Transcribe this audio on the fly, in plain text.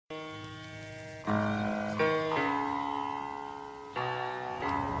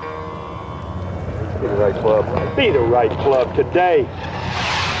right club. Be the right club today.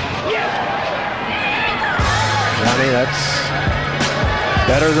 Johnny, that's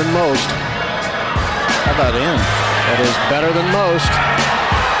better than most. How about in? That is better than most.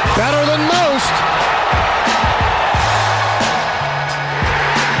 Better than most!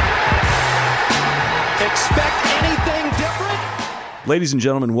 Expect anything different? Ladies and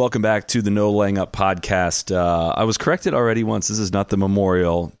gentlemen, welcome back to the No Laying Up podcast. I was corrected already once. This is not the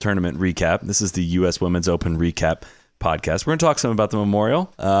Memorial Tournament recap. This is the U.S. Women's Open recap podcast. We're going to talk some about the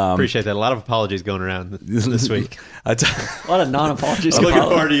Memorial. Appreciate that. A lot of apologies going around this week. A lot of non-apologies. I'm looking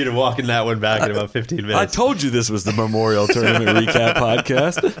forward to you to walking that one back in about 15 minutes. I told you this was the Memorial Tournament recap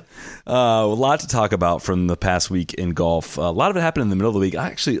podcast. A lot to talk about from the past week in golf. A lot of it happened in the middle of the week.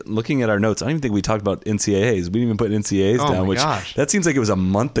 Actually, looking at our notes, I don't even think we talked about NCAAs. We didn't even put NCAAs down, which that seems like it was a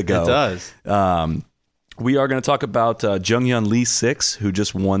month ago. It does. We are going to talk about Jung-Hyun Lee 6, who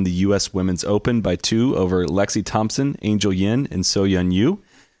just won the U.S. Women's Open by 2 over Lexi Thompson, Angel Yin, and So-Yeon Yu.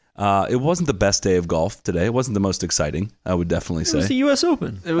 It wasn't the best day of golf today. It wasn't the most exciting, I would definitely say. It was the U.S.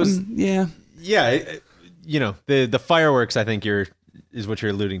 Open. It was, yeah. The fireworks, I think is what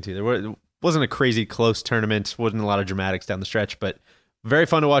you're alluding to. There wasn't a crazy close tournament. Wasn't a lot of dramatics down the stretch, but very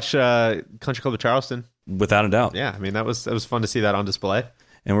fun to watch Country Club of Charleston. Without a doubt. Yeah, I mean, that was fun to see that on display.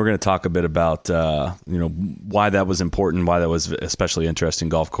 And we're going to talk a bit about why that was important, why that was especially interesting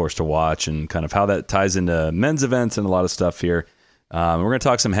golf course to watch, and kind of how that ties into men's events and a lot of stuff here. We're going to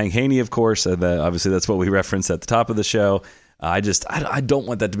talk some Hang Haney, of course. Obviously, that's what we referenced at the top of the show. I don't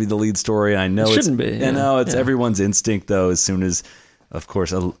want that to be the lead story. I know it shouldn't be. Yeah. I know it's everyone's instinct, though, as soon as, of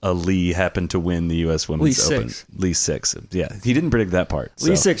course, a Lee happened to win the U.S. Women's Open. Lee 6. Yeah, he didn't predict that part.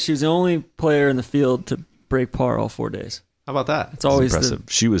 Lee 6, she was the only player in the field to break par all 4 days. How about that? It's always impressive.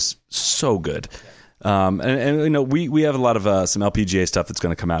 She was so good. And we have a lot of some LPGA stuff that's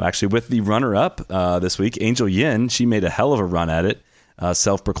going to come out. Actually, with the runner-up this week, Angel Yin, she made a hell of a run at it.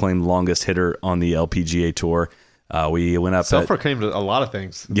 Self-proclaimed longest hitter on the LPGA Tour. We went up. Self-proclaimed a lot of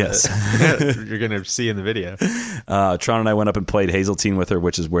things. Yes. You're going to see in the video. Tron and I went up and played Hazeltine with her,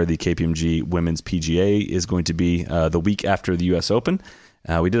 which is where the KPMG Women's PGA is going to be the week after the U.S. Open.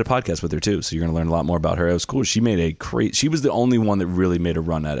 We did a podcast with her too, so you're going to learn a lot more about her. It was cool. She was the only one that really made a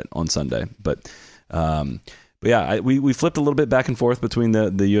run at it on Sunday. But yeah, we flipped a little bit back and forth between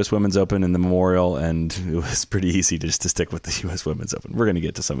the U.S. Women's Open and the Memorial, and it was pretty easy just to stick with the U.S. Women's Open. We're going to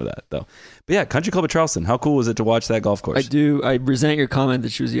get to some of that though. But yeah, Country Club of Charleston. How cool was it to watch that golf course? I resent your comment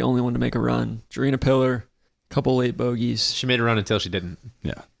that she was the only one to make a run. Jarena Pillar, couple late bogeys. She made a run until she didn't.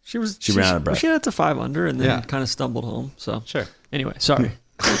 Yeah. She ran out of breath. She got to 5 under and then kind of stumbled home. So sure. Anyway, sorry.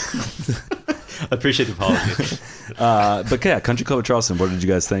 I appreciate the apology. But yeah, Country Club of Charleston. What did you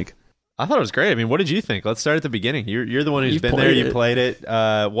guys think? I thought it was great. I mean, what did you think? Let's start at the beginning. You're the one who's been there. You played it.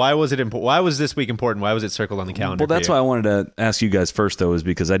 Why was it important? Why was this week important? Why was it circled on the calendar? Well, that's why I wanted to ask you guys first, though, is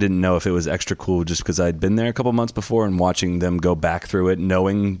because I didn't know if it was extra cool just because I'd been there a couple months before and watching them go back through it,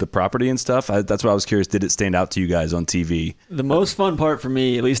 knowing the property and stuff. That's why I was curious. Did it stand out to you guys on TV? The most fun part for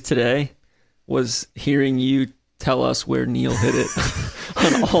me, at least today, was hearing you tell us where Neil hit it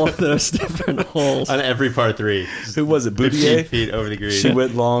on all of those different holes. On every par 3. Who was it? Boudier? 15 feet over the green. She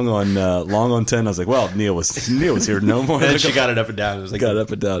went long on 10. I was like, well, Neil was here no more. And then she got it up and down. It was like got up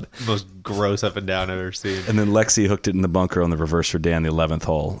and down. The most gross up and down I've ever seen. And then Lexi hooked it in the bunker on the reverse for Dan, the 11th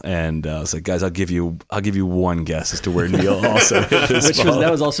hole. And I was like, guys, I'll give you one guess as to where Neil also hit this ball. That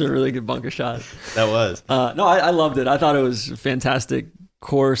was also a really good bunker shot. That was. No, I loved it. I thought it was a fantastic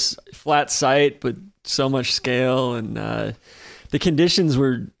course, flat site, but so much scale, and the conditions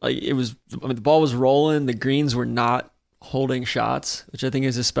were the ball was rolling, the greens were not holding shots, which I think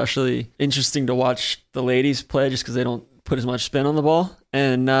is especially interesting to watch the ladies play just because they don't put as much spin on the ball.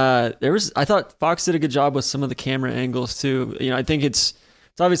 And I thought Fox did a good job with some of the camera angles too. I think it's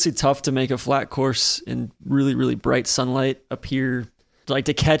obviously tough to make a flat course in really, really bright sunlight appear like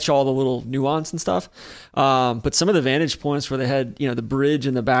to catch all the little nuance and stuff. But some of the vantage points where they had, the bridge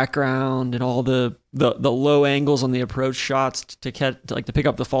in the background and all the low angles on the approach shots to pick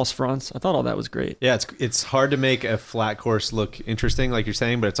up the false fronts. I thought all that was great. Yeah. It's hard to make a flat course look interesting, like you're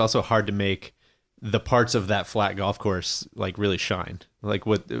saying, but it's also hard to make the parts of that flat golf course like really shine. Like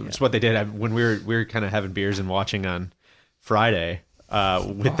it's what they did when we were kind of having beers and watching on Friday.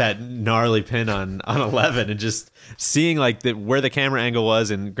 With that gnarly pin on 11 and just seeing where the camera angle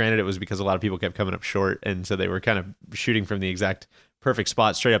was. And granted, it was because a lot of people kept coming up short. And so they were kind of shooting from the exact perfect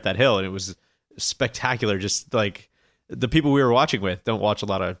spot straight up that hill. And it was spectacular. Just the people we were watching with don't watch a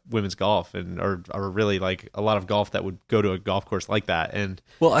lot of women's golf and are really like a lot of golf that would go to a golf course like that. And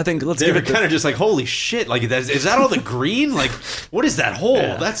well, I think they were kind of just like, holy shit, like is that all the green? Like, what is that hole?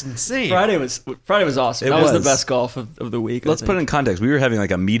 Yeah. That's insane. Friday was awesome. That was the best golf of the week. Let's put it in context. We were having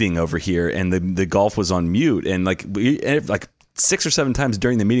like a meeting over here, and the golf was on mute, and like 6 or 7 times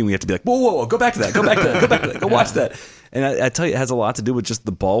during the meeting, we have to be like, whoa, go back to that, go back to that, go watch that. And I tell you, it has a lot to do with just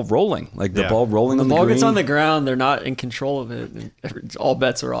the ball rolling, like the ball rolling on the green. The ball gets on the ground, they're not in control of it, and all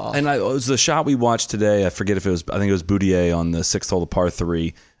bets are off. And it was the shot we watched today. I forget if I think it was Boudier on the 6th hole of par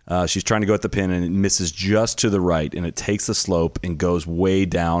 3. She's trying to go at the pin, and it misses just to the right, and it takes the slope and goes way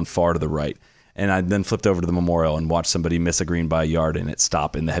down far to the right. And I then flipped over to the memorial and watched somebody miss a green by a yard and it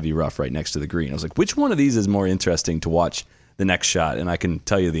stop in the heavy rough right next to the green. I was like, which one of these is more interesting to watch the next shot? And I can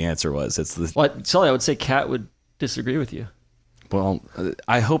tell you the answer was Sully, I would say Kat would disagree with you. Well,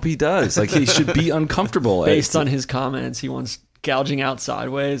 I hope he does. Like, he should be uncomfortable. Based on his comments, he wants gouging out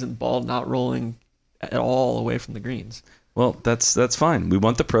sideways and ball not rolling at all away from the greens. Well, that's fine. We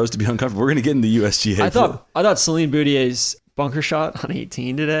want the pros to be uncomfortable. We're going to get in the USGA. I thought Celine Boudier's bunker shot on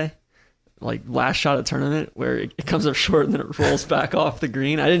 18 today, like last shot of the tournament, where it comes up short and then it rolls back off the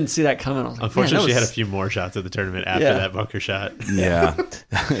green. I didn't see that coming. I was like, unfortunately, she had a few more shots of the tournament after that bunker shot. Yeah.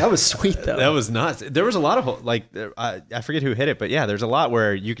 That was sweet, though. That was nuts. There was a lot of, like, I forget who hit it, but yeah, there's a lot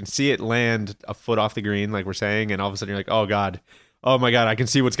where you can see it land a foot off the green, like we're saying, and all of a sudden you're like, oh my God, I can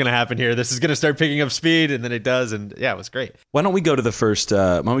see what's going to happen here. This is going to start picking up speed, and then it does, and yeah, it was great. Why don't we go to the first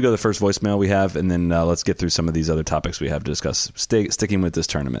voicemail we have, and then let's get through some of these other topics we have to discuss, sticking with this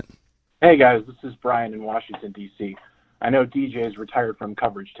tournament. Hey guys, this is Brian in Washington, D.C. I know DJ is retired from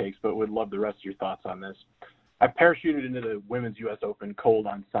coverage takes, but would love the rest of your thoughts on this. I parachuted into the Women's U.S. Open cold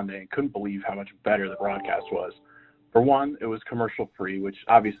on Sunday and couldn't believe how much better the broadcast was. For one, it was commercial-free, which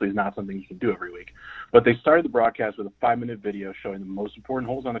obviously is not something you can do every week. But they started the broadcast with a 5-minute video showing the most important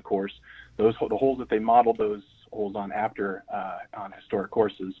holes on the course, the holes that they modeled those holes on after on historic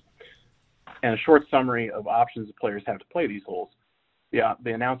courses, and a short summary of options the players have to play these holes.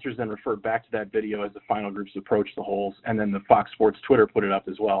 The announcers then referred back to that video as the final groups approached the holes, and then the Fox Sports Twitter put it up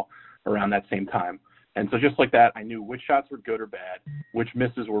as well around that same time. And so just like that, I knew which shots were good or bad, which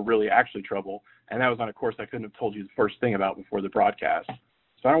misses were really actually trouble, and that was on a course I couldn't have told you the first thing about before the broadcast.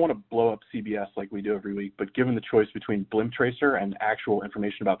 So I don't want to blow up CBS like we do every week, but given the choice between Blimp Tracer and actual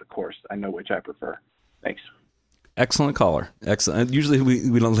information about the course, I know which I prefer. Thanks. Excellent caller. Excellent. Usually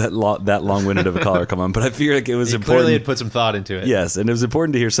we don't let that long-winded of a caller come on, but I feel like it was important. Clearly had put some thought into it. Yes, and it was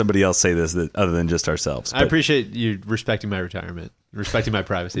important to hear somebody else say this other than just ourselves. I appreciate you respecting my retirement, respecting my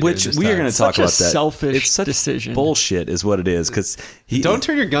privacy. Which we are going to talk about that. Selfish it's such decision. Bullshit is what it is, because don't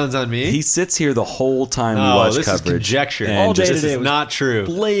turn your guns on me. He sits here the whole time we watch this coverage. Is conjecture. All day this today is not true.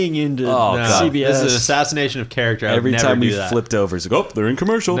 Playing into CBS. This is an assassination of character. Every time we flipped over, it's like, they're in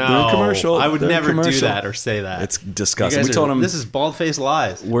commercial. No, they're in commercial. I would never do that or say that. It's disgusting. We told him this is bald-faced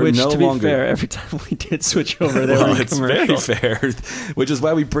lies. Which, to be fair, every time we did switch over, they were in it's commercial. Very fair, which is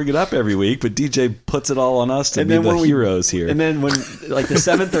why we bring it up every week. But DJ puts it all on us to be the heroes here. And then when, like, the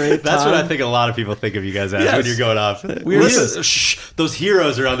 7th or 8th That's time, what I think a lot of people think of you guys as when you're going off. Those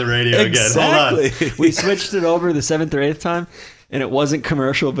heroes are on the radio again. Hold on. We switched it over the 7th or 8th time, and it wasn't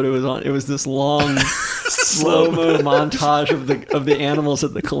commercial, but it was this long slow-mo montage of the animals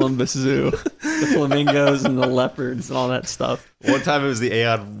at the Columbus Zoo, the flamingos and the leopards and all that stuff. One time it was the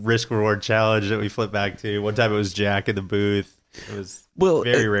Aon Risk Reward Challenge that we flipped back to. One time it was Jack in the booth. It was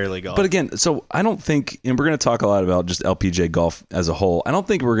very rarely golf. But again, so I don't think, and we're going to talk a lot about just LPGA golf as a whole. I don't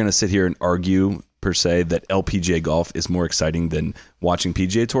think we're going to sit here and argue per se that LPGA golf is more exciting than watching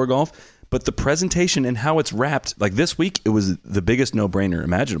PGA Tour golf. But the presentation and how it's wrapped, like this week, it was the biggest no-brainer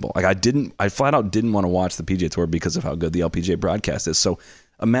imaginable. Like I flat out didn't want to watch the PGA Tour because of how good the LPGA broadcast is. So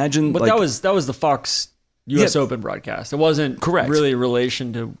imagine, but that was the Fox U.S. Open broadcast. It wasn't really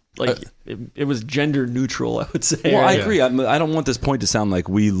relation to it was gender neutral, I would say. Well, I agree. I don't want this point to sound like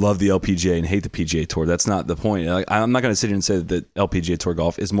we love the LPGA and hate the PGA Tour. That's not the point. I'm not going to sit here and say that LPGA Tour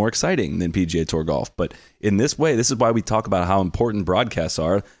golf is more exciting than PGA Tour golf. But in this way, this is why we talk about how important broadcasts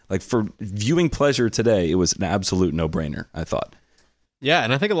are. Like for viewing pleasure today, it was an absolute no-brainer, I thought. Yeah,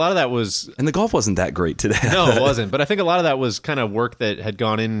 and I think a lot of that was... And the golf wasn't that great today. No, it wasn't. But I think a lot of that was kind of work that had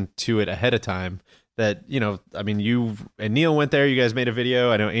gone into it ahead of time. That, I mean, you and Neil went there. You guys made a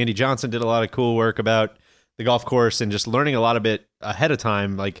video. I know Andy Johnson did a lot of cool work about the golf course, and just learning a lot of it ahead of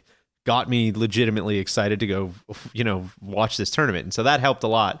time, like, got me legitimately excited to go, watch this tournament. And so that helped a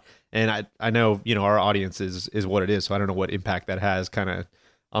lot. And I know, our audience is what it is. So I don't know what impact that has kind of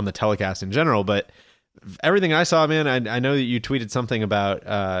on the telecast in general, but everything I saw, man, I know that you tweeted something about,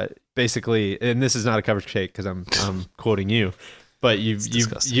 basically, and this is not a coverage take because I'm quoting you, but you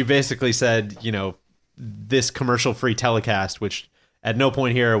basically said, this commercial free telecast, which at no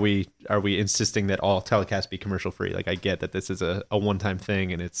point here are we insisting that all telecasts be commercial free. Like, I get that this is a one-time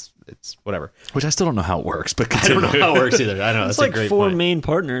thing and it's whatever. Which I still don't know how it works, but I don't know how it works either. I know it's that's like a great four point. main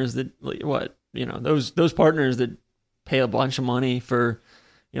partners that those partners that pay a bunch of money for,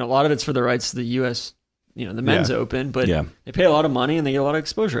 a lot of it's for the rights to the U.S. The men's open, but they pay a lot of money and they get a lot of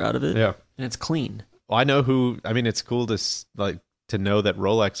exposure out of it. Yeah, and it's clean. Well, I know who. I mean, it's cool to know that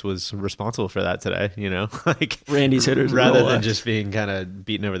Rolex was responsible for that today, like Randy's hitters, rather Rolex. than just being kind of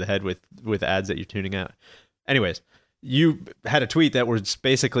beaten over the head with ads that you're tuning out. Anyways, you had a tweet that was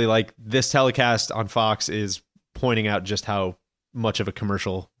basically like, this telecast on Fox is pointing out just how much of a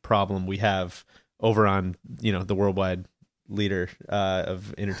commercial problem we have over on, the worldwide leader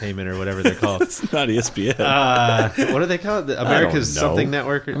of entertainment or whatever they're called. It's not ESPN. What are they called? America's something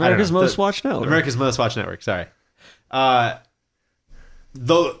network? America's Most Watched Network. America's Most Watched Network. Sorry.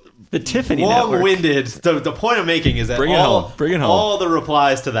 The Tiffany long-winded. The point I'm making is that Bring it home. All the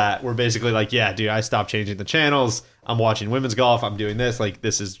replies to that were basically like, yeah, dude, I stopped changing the channels. I'm watching women's golf. I'm doing this. Like,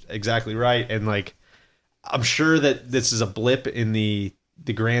 this is exactly right. And like, I'm sure that this is a blip in the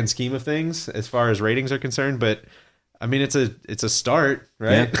grand scheme of things as far as ratings are concerned, but I mean, it's a start,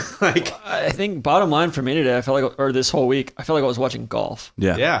 right? Yeah. Like, I think bottom line for me today, I felt like, or this whole week, I felt like I was watching golf.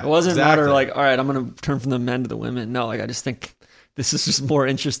 yeah, It wasn't exactly. matter like, all right, I'm going to turn from the men to the women. No, like, I just think this is just more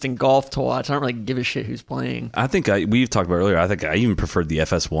interesting golf to watch. I don't really give a shit who's playing. I think we've talked about earlier. I think I even preferred the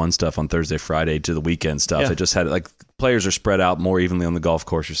FS1 stuff on Thursday, Friday to the weekend stuff. Yeah. It just had like players are spread out more evenly on the golf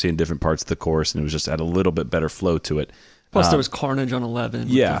course. You're seeing different parts of the course, and it was just had a little bit better flow to it. Plus, there was carnage on 11.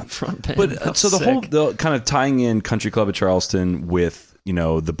 Yeah, with the front pin. but so the kind of tying in Country Club at Charleston with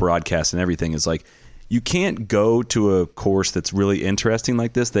the broadcast and everything is like, you can't go to a course that's really interesting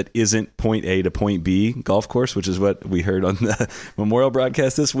like this that isn't point A to point B golf course, which is what we heard on the Memorial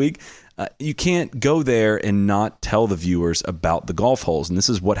broadcast this week. You can't go there and not tell the viewers about the golf holes. And this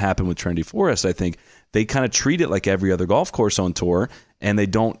is what happened with Trinity Forest. I think they kind of treat it like every other golf course on tour, and they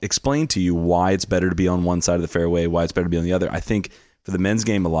don't explain to you why it's better to be on one side of the fairway, why it's better to be on the other. I think for the men's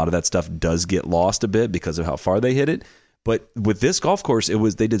game, a lot of that stuff does get lost a bit because of how far they hit it. But with this golf course,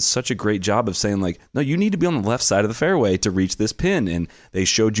 they did such a great job of saying like, no, you need to be on the left side of the fairway to reach this pin. And they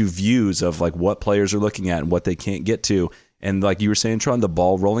showed you views of like what players are looking at and what they can't get to. And like you were saying, Tron, the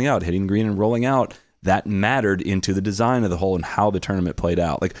ball rolling out, hitting green and rolling out, that mattered into the design of the hole and how the tournament played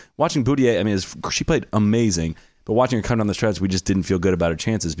out. Like watching Boudier, I mean, she played amazing. But watching her come down the stretch, we just didn't feel good about her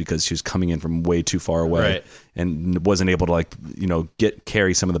chances because she was coming in from way too far away and wasn't able to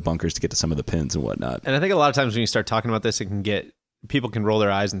carry some of the bunkers to get to some of the pins and whatnot. And I think a lot of times when you start talking about this, people can roll their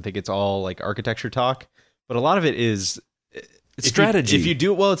eyes and think it's all like architecture talk, but a lot of it is it's strategy.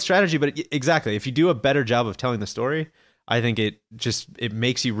 It's strategy, but exactly. If you do a better job of telling the story, I think it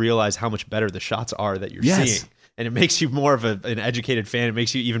makes you realize how much better the shots are that you're seeing. And it makes you more of an educated fan. It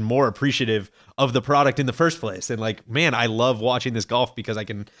makes you even more appreciative of the product in the first place. And like, man, I love watching this golf because I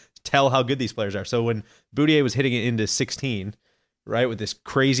can tell how good these players are. So when Boudier was hitting it into 16, right, with this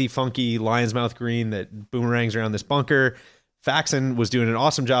crazy, funky lion's mouth green that boomerangs around this bunker, Faxon was doing an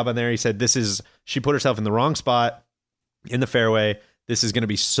awesome job on there. He said, she put herself in the wrong spot in the fairway. This is going to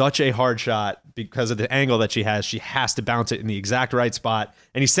be such a hard shot because of the angle that she has. She has to bounce it in the exact right spot.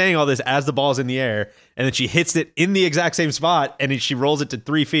 And he's saying all this as the ball's in the air. And then she hits it in the exact same spot. And she rolls it to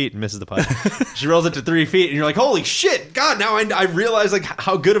 3 feet and misses the putt. She rolls it to 3 feet. And you're like, holy shit. God, now I realize like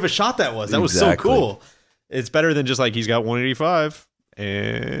how good of a shot that was. That was so cool. It's better than just like he's got 185.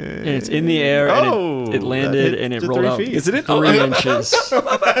 And it's in the air, and it landed, and it rolled out. Isn't it 3 inches?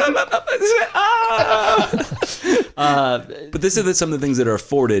 But this is some of the things that are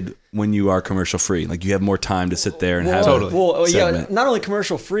afforded when you are commercial free. Like you have more time to sit there and have not only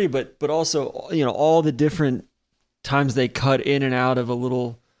commercial free, but also all the different times they cut in and out of a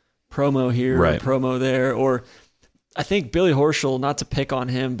little promo here, or promo there, or I think Billy Horschel. Not to pick on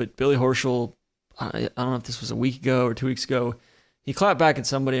him, but Billy Horschel. I don't know if this was a week ago or 2 weeks ago. He clapped back at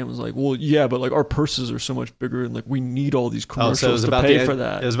somebody and was like, well, yeah, but like our purses are so much bigger and like we need all these commercials to pay for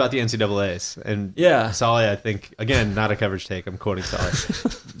that. It was about the NCAAs. And Solly, I think, again, not a coverage take, I'm quoting Solly.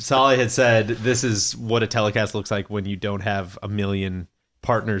 Solly had said, this is what a telecast looks like when you don't have a million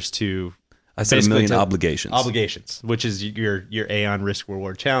partners to... I said a million obligations. Obligations, which is your Aon Risk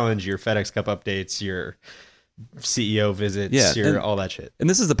Reward Challenge, your FedEx Cup updates, your CEO visits, all that shit. And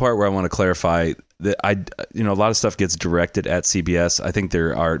this is the part where I want to clarify that a lot of stuff gets directed at CBS. I think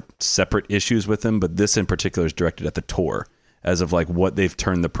there are separate issues with them, but this in particular is directed at the tour as of like what they've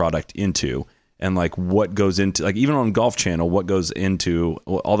turned the product into. and like what goes into, like even on Golf Channel, what goes into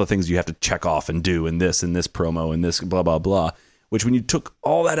all the things you have to check off and do in this promo and this blah, blah, blah. Which when you took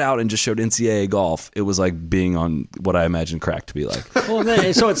all that out and just showed NCAA golf, it was like being on what I imagine crack to be like. Well,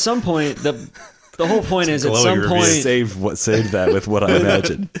 then, so at some point, the whole point is at some point saved that with what I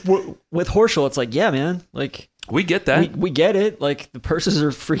imagined. With Horschel, it's like, yeah, man, like we get that. We get it. Like the purses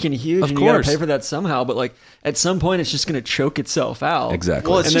are freaking huge, and you got to pay for that somehow. But like at some point, it's just going to choke itself out.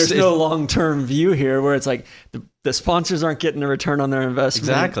 Exactly. Well, and there's no long-term view here, where it's like the sponsors aren't getting a return on their investment.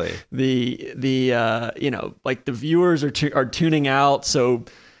 Exactly. The like the viewers are tuning out, so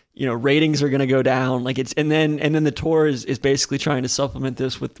ratings are going to go down. Like it's and then the tour is basically trying to supplement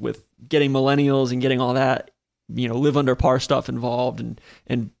this with getting millennials and getting all that live under par stuff involved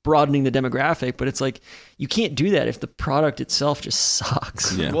and broadening the demographic. But it's like, you can't do that if the product itself just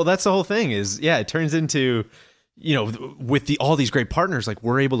sucks. Yeah. Well, that's the whole thing is, it turns into, with all these great partners, like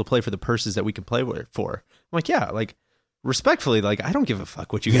we're able to play for the purses that we can play for. I'm like, like respectfully, like I don't give a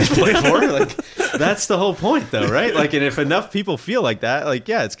fuck what you guys play for. Like that's the whole point though, right? Like, and if enough people feel like that, like,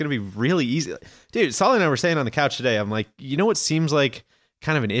 it's going to be really easy. Dude, Solly and I were saying on the couch today, I'm like, what seems like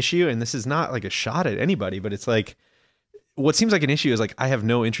kind of an issue, and this is not like a shot at anybody, but it's like what seems like an issue is like I have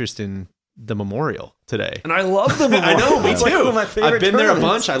no interest in the Memorial today, and I love the Memorial. I know, me too. Like one of my favorite I've been there a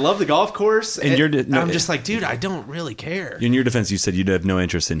tournaments. bunch. I love the golf course, and I'm just like, dude, I don't really care. In your defense, you said you'd have no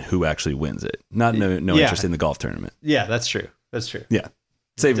interest in who actually wins it, not no interest in the golf tournament. Yeah, that's true. That's true. Yeah.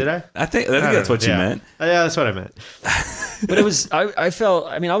 Did I? I think that's what you meant. Yeah, that's what I meant. But it was, I felt,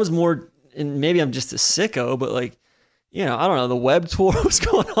 I was more, and maybe I'm just a sicko, but like, I don't know, the web tour was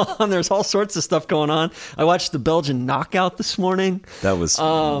going on. There's all sorts of stuff going on. I watched the Belgian knockout this morning. That was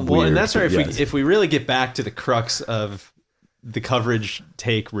weird. Well, and that's right. If we really get back to the crux of the coverage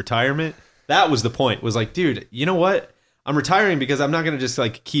take retirement, that was the point. Was like, dude, you know what? I'm retiring because I'm not going to just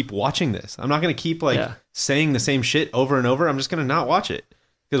like keep watching this. I'm not going to keep saying the same shit over and over. I'm just going to not watch it.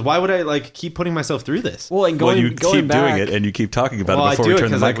 Because why would I like keep putting myself through this? Well, and you going keep back, doing it and you keep talking about it before we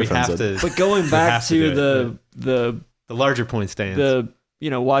turn the microphones on. But going back to the larger point stands,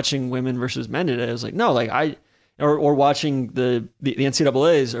 watching women versus men today, I was like, no, like or watching the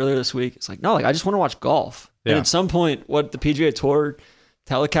NCAA's earlier this week. It's like, no, like I just want to watch golf. Yeah. And at some point, what the PGA Tour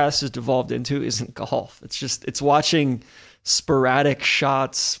telecast has devolved into isn't golf. It's watching sporadic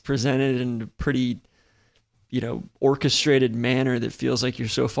shots presented in a pretty orchestrated manner that feels like you're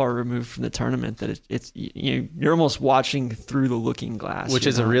so far removed from the tournament that it's you're almost watching through the looking glass, which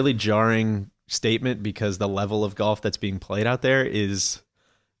is a really jarring statement because the level of golf that's being played out there is,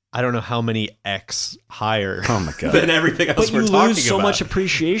 I don't know how many X higher than everything else but we're talking about. You lose so much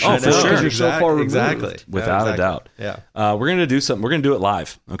appreciation for sure. because you're so far removed. Exactly. Without a doubt. Yeah. We're going to do something. We're going to do it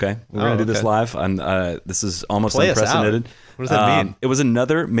live. Okay. We're going to do this live. And this is almost unprecedented. What does that mean? It was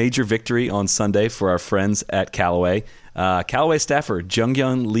another major victory on Sunday for our friends at Callaway. Callaway staffer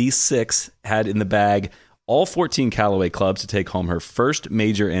Jungyeon Lee 6 had in the bag all 14 Callaway clubs to take home her first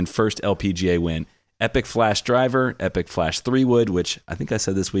major and first LPGA win. Epic Flash driver, Epic Flash 3-wood, which I think I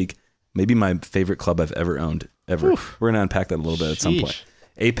said this week, maybe my favorite club I've ever owned, ever. Oof. We're going to unpack that a little bit at some point.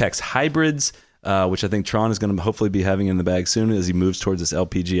 Apex hybrids, which I think Tron is going to hopefully be having in the bag soon as he moves towards this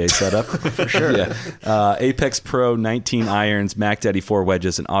LPGA setup. For sure. Yeah. Apex Pro 19 irons, Mac Daddy 4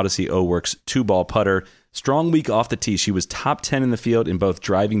 wedges, and Odyssey O-Works 2-ball putter. Strong week off the tee. She was top 10 in the field in both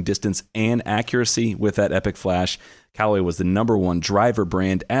driving distance and accuracy with that Epic Flash. Callaway was the #1 driver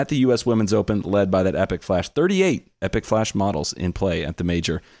brand at the U.S. Women's Open, led by that Epic Flash. 38 Epic Flash models in play at the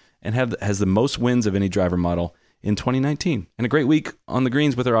major, and has the most wins of any driver model in 2019. And a great week on the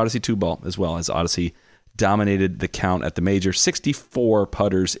greens with her Odyssey 2-ball, as well as Odyssey dominated the count at the major. 64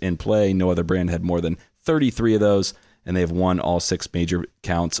 putters in play. No other brand had more than 33 of those, and they have won all 6 major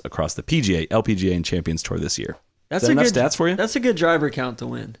counts across the PGA, LPGA, and Champions Tour this year. That's enough stats for you? That's a good driver count to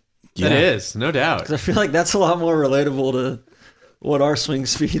win. Yeah. It is, no doubt. Because I feel like that's a lot more relatable to what our swing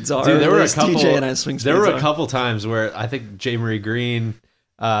speeds are. Dude, there were a couple. TJ and I swing speeds there were a couple times where I think J. Marie Green,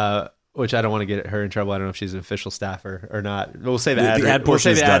 which I don't want to get her in trouble. I don't know if she's an official staffer or not. We'll say the ad. We'll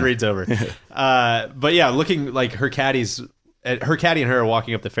say the ad read's over. But yeah, looking like her caddy and her are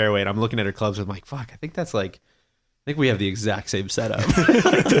walking up the fairway, and I'm looking at her clubs. And I'm like, fuck, I think we have the exact same setup.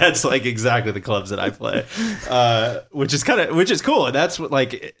 That's like exactly the clubs that I play, which is cool. And that's what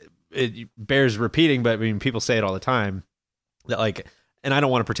it bears repeating, but I mean, people say it all the time that like, and I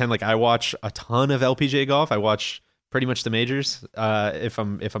don't want to pretend like I watch a ton of LPGA golf. I watch pretty much the majors. If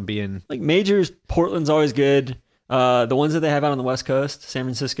I'm being like majors, Portland's always good. The ones that they have out on the West Coast, San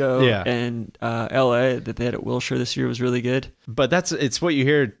Francisco and LA that they had at Wilshire this year was really good. But it's what you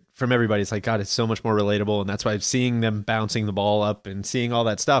hear from everybody. It's like, God, it's so much more relatable. And that's why seeing them bouncing the ball up and seeing all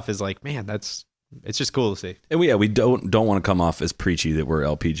that stuff is like, man, that's it's just cool to see. And we don't want to come off as preachy that we're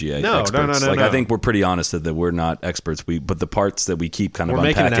LPGA experts. No. I think we're pretty honest that we're not experts. But the parts that we keep kind of we're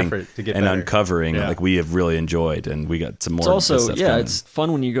making unpacking an effort to get and better. uncovering, we have really enjoyed, and we got some more. It's also stuff coming. it's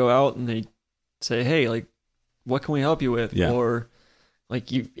fun when you go out and they say, hey, like, what can we help you with? Yeah. Or like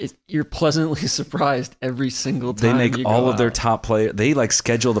you're pleasantly surprised every single time. They make you all go of their out. top players. They like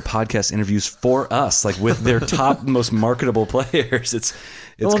schedule the podcast interviews for us, like with their top most marketable players. It's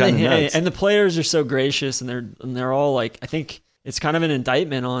kind of nuts. And the players are so gracious, and they're all like, I think it's kind of an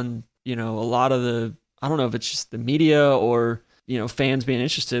indictment on, a lot of the, I don't know if it's just the media or, fans being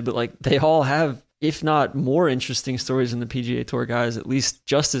interested, but like they all have, if not more interesting stories than the PGA Tour guys, at least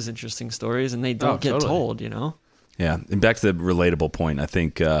just as interesting stories, and they don't get told, Yeah, and back to the relatable point, I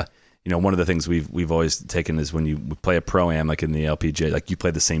think one of the things we've always taken is when you play a pro-am like in the LPGA, like you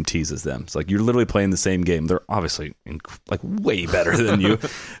play the same tees as them. It's like you're literally playing the same game. They're obviously like way better than you,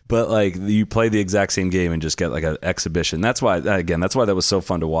 but like you play the exact same game and just get like an exhibition. That's why that was so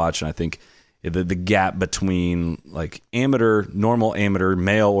fun to watch. And I think the gap between like normal amateur,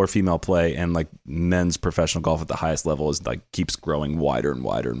 male or female play and like men's professional golf at the highest level is like keeps growing wider and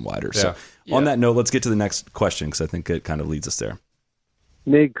wider and wider. Yeah. So on that note, let's get to the next question because I think it kind of leads us there.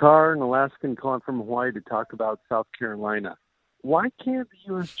 Nig Carr, an Alaskan calling from Hawaii to talk about South Carolina. Why can't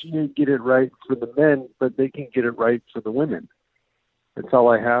the USGA get it right for the men, but they can get it right for the women? That's all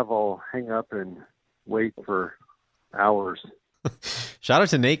I have. I'll hang up and wait for hours. Shout out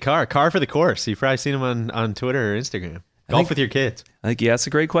to Nate Carr. Carr for the course. You've probably seen him on Twitter or Instagram. Golf with your kids. I think that's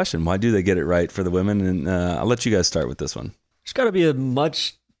a great question. Why do they get it right for the women? And I'll let you guys start with this one. There's got to be a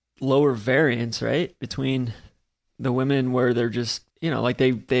much lower variance, right, between the women where they're just, like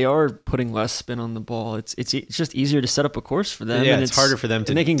they are putting less spin on the ball. It's just easier to set up a course for them. Yeah, and it's harder for them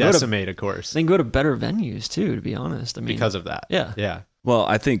to they can decimate a course. They can go to better venues too, to be honest. I mean, because of that. Yeah. Yeah. Well,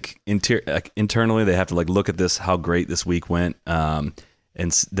 I think internally they have to like look at this, how great this week went, and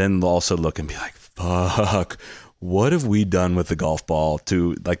then they'll also look and be like, "Fuck, what have we done with the golf ball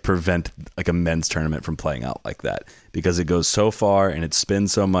to like prevent like a men's tournament from playing out like that? Because it goes so far and it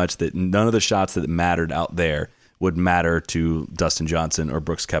spins so much that none of the shots that mattered out there would matter to Dustin Johnson or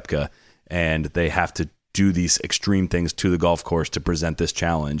Brooks Koepka, and they have to do these extreme things to the golf course to present this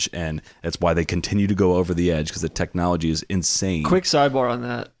challenge, and that's why they continue to go over the edge because the technology is insane." Quick sidebar on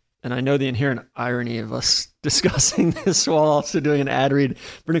that, and I know the inherent irony of us discussing this while also doing an ad read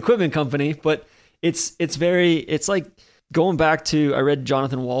for an equipment company, but it's like going back to, I read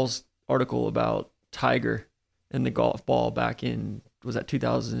Jonathan Wall's article about Tiger and the golf ball back in, was that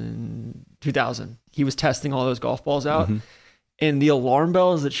 2000? He was testing all those golf balls out, and the alarm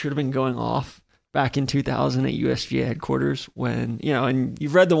bells that should have been going off back in 2000 at USGA headquarters when, and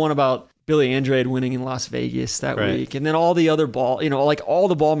you've read the one about Billy Andrade winning in Las Vegas that week, and then all the other like all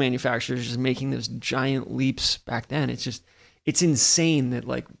the ball manufacturers just making those giant leaps back then. It's insane that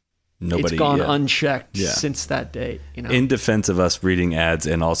like it's gone unchecked since that date. In defense of us reading ads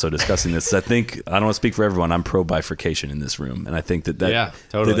and also discussing this, I think, I don't want to speak for everyone, I'm pro bifurcation in this room. And I think that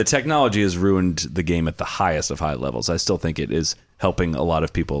totally. the technology has ruined the game at the highest of high levels. I still think it is helping a lot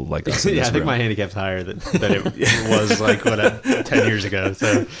of people like us in this I think room. my handicap's higher than it was like 10 years ago.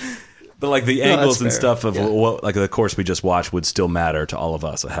 So, but like the angles and fair. stuff of what, like the course we just watched would still matter to all of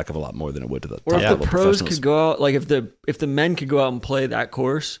us a heck of a lot more than it would to the Or top if level the pros professionals. could go out, like if the men could go out and play that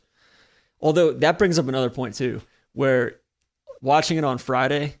course. Although that brings up another point too, where watching it on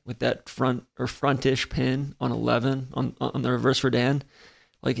Friday with that front or frontish pin on 11 on the reverse Verdun,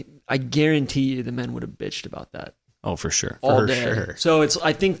 like I guarantee you the men would have bitched about that. Oh, for sure. All day. So it's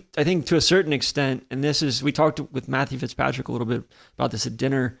I think to a certain extent, and this is, we talked with Matthew Fitzpatrick a little bit about this at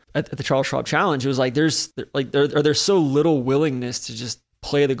dinner at the Charles Schwab Challenge. It was like there's so little willingness to just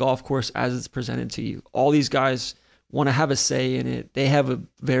play the golf course as it's presented to you. All these guys want to have a say in it. They have a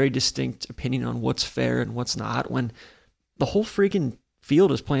very distinct opinion on what's fair and what's not, when the whole freaking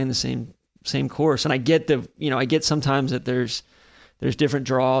field is playing the same course. And I get I get sometimes that there's different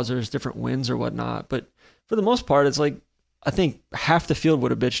draws, there's different winds or whatnot, but for the most part, it's like, I think half the field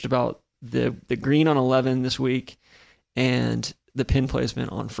would have bitched about the green on 11 this week and the pin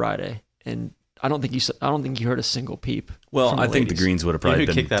placement on Friday. And I don't think you heard a single peep. Well, I think the greens would have probably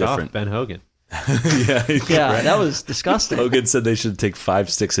been kicked that different. off? Ben Hogan. Yeah, that was disgusting. Hogan said they should take 5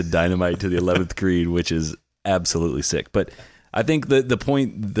 sticks of dynamite to the 11th green, which is absolutely sick. But I think the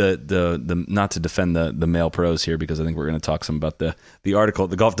point, the not to defend the male pros here, because I think we're going to talk some about the article,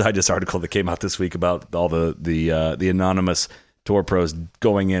 the Golf Digest article that came out this week about all the anonymous tour pros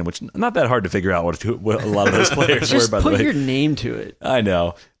going in, which not that hard to figure out what a lot of those players were, Just by the way. put your name to it. I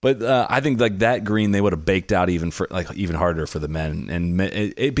know, but I think like that green they would have baked out even harder for the men, and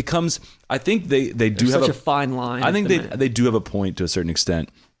it becomes. I think they do There's have such a fine line. I think with the men. they do have a point to a certain extent.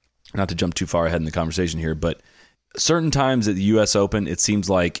 Not to jump too far ahead in the conversation here, but certain times at the U.S. Open, it seems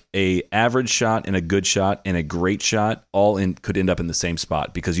like a average shot and a good shot and a great shot could end up in the same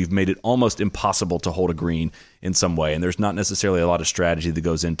spot because you've made it almost impossible to hold a green in some way, and there's not necessarily a lot of strategy that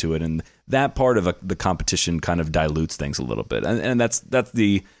goes into it, and that part of the competition kind of dilutes things a little bit, and that's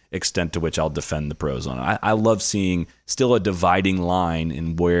the extent to which I'll defend the pros on it. I love seeing still a dividing line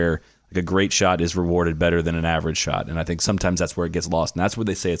in where like a great shot is rewarded better than an average shot, and I think sometimes that's where it gets lost, and that's where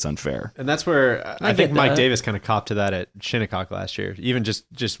they say it's unfair. And that's where I think Mike Davis kind of copped to that at Shinnecock last year. Even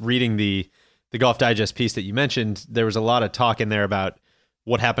just reading the Golf Digest piece that you mentioned, there was a lot of talk in there about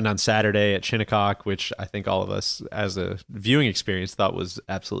what happened on Saturday at Shinnecock, which I think all of us as a viewing experience thought was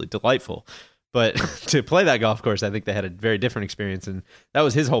absolutely delightful. But to play that golf course, I think they had a very different experience, and that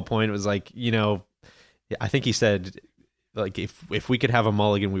was his whole point. It was like, I think he said, like if we could have a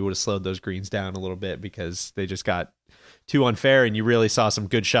mulligan, we would have slowed those greens down a little bit because they just got too unfair, and you really saw some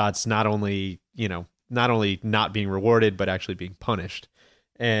good shots, not only not being rewarded, but actually being punished.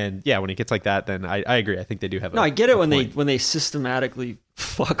 And yeah, when it gets like that, then I agree. I think they do have. I get it when they systematically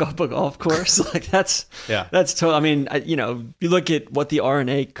fuck up a golf course. Like that's total. I mean, you look at what the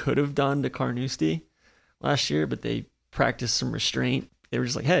RNA could have done to Carnoustie last year, but they practiced some restraint. They were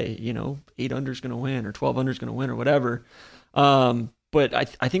just like, hey, 8 under is going to win or 12 under is going to win or whatever. But I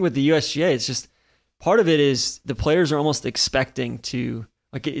think with the USGA, it's just part of it is the players are almost expecting to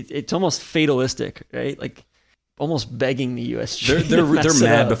like it's almost fatalistic, right? Like almost begging the USGA. They're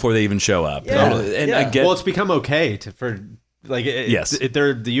mad before they even show up. Yeah. And I get it's become okay yes. The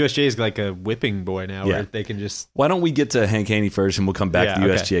USGA is like a whipping boy now, where they can just. Why don't we get to Hank Haney first, and we'll come back to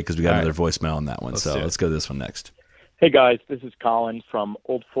the USGA because we got another voicemail on that one. Let's go to this one next. Hey guys, this is Colin from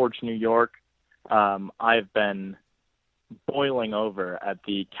Old Forge, New York. I've been boiling over at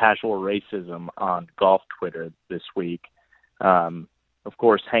the casual racism on golf Twitter this week. Of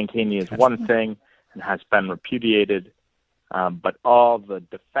course, Hank Haney is one thing and has been repudiated, but all the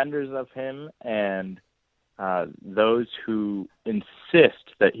defenders of him and those who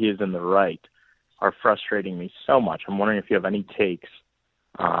insist that he is in the right are frustrating me so much. I'm wondering if you have any takes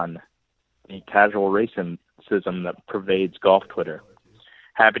on the casual racism that pervades golf Twitter.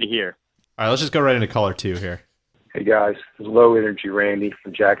 Happy to hear. All right, let's just go right into caller 2 here. Hey guys, this is Low Energy Randy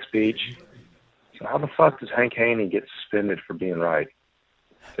from Jack's Beach. So how the fuck does Hank Haney get suspended for being right?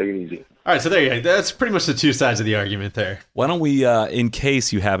 Take it easy. All right, so there you go. That's pretty much the two sides of the argument there. Why don't we, in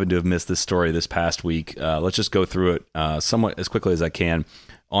case you happen to have missed this story this past week, let's just go through it somewhat as quickly as I can.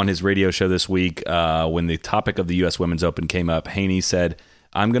 On his radio show this week, when the topic of the U.S. Women's Open came up, Haney said,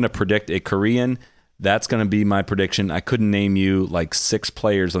 I'm going to predict a Korean. That's going to be my prediction. I couldn't name you like 6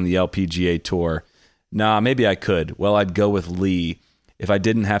 players on the LPGA Tour. Nah, maybe I could. Well, I'd go with Lee. If I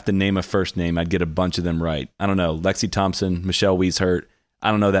didn't have to name a first name, I'd get a bunch of them right. I don't know. Lexi Thompson, Michelle Wieshert.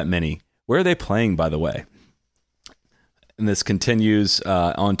 I don't know that many. Where are they playing, by the way? And this continues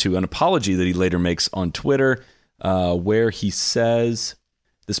on to an apology that he later makes on Twitter, where he says,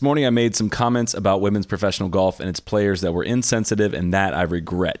 this morning I made some comments about women's professional golf and its players that were insensitive, and that I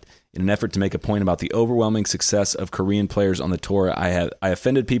regret. In an effort to make a point about the overwhelming success of Korean players on the tour, I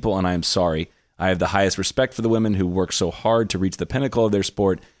offended people, and I am sorry. I have the highest respect for the women who work so hard to reach the pinnacle of their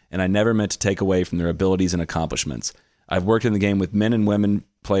sport, and I never meant to take away from their abilities and accomplishments. I've worked in the game with men and women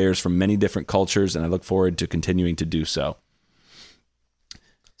players from many different cultures, and I look forward to continuing to do so.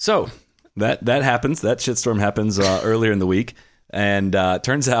 So that happens. That shitstorm happens earlier in the week, and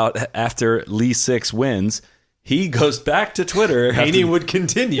turns out after Lee Six wins, he goes back to Twitter. Haney would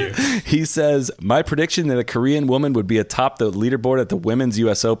continue. He says, my prediction that a Korean woman would be atop the leaderboard at the Women's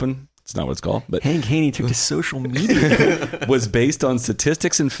U.S. Open, it's not what it's called, but Hank Haney took to social media, was based on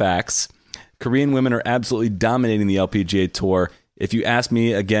statistics and facts. Korean women are absolutely dominating the LPGA Tour. If you ask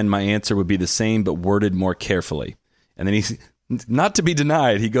me again, my answer would be the same, but worded more carefully. And then he's not to be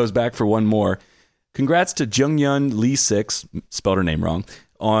denied. He goes back for one more. Congrats to Jungyeon Lee Six, spelled her name wrong,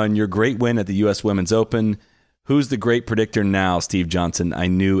 on your great win at the U.S. Women's Open. Who's the great predictor now, Steve Johnson? I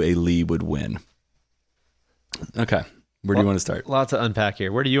knew a Lee would win. Okay. Where do you want to start? Lots to unpack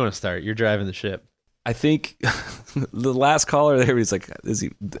here. Where do you want to start? You're driving the ship. I think the last caller there, he's like,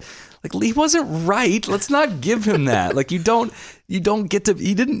 Lee wasn't right. Let's not give him that. Like, you don't get to,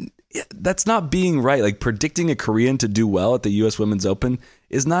 he didn't, that's not being right. Like, predicting a Korean to do well at the U.S. Women's Open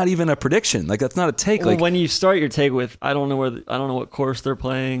is not even a prediction. Like, that's not a take. Well, like, when you start your take with, I don't know what course they're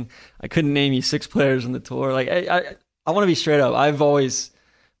playing. I couldn't name you 6 players on the tour. Like, I want to be straight up. I've always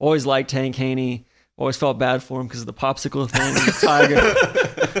liked Hank Haney. Always felt bad for him because of the popsicle thing and the Tiger.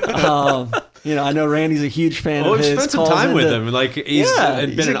 I know Randy's a huge fan of his. We've spent some time with him. Like he's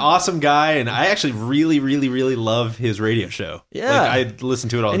been an awesome guy, and I actually really, really, really love his radio show. Yeah, like, I listen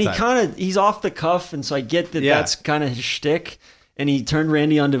to it all the time. And he's off the cuff, and so I get that that's kind of his shtick. And he turned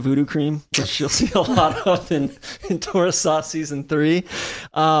Randy onto Voodoo Cream, which you'll see a lot of in Torah Sauce season 3.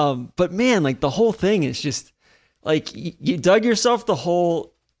 But man, like the whole thing is just like you dug yourself the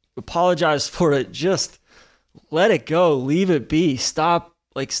hole. Apologize for it. Just let it go. Leave it be. Stop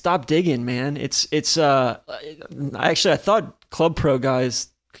digging, man. It's I thought Club Pro guys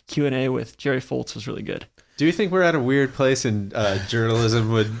Q&A with Jerry Foltz was really good. Do you think we're at a weird place in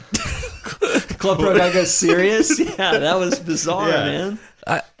journalism would Club Pro guy goes serious? Yeah, that was bizarre, man.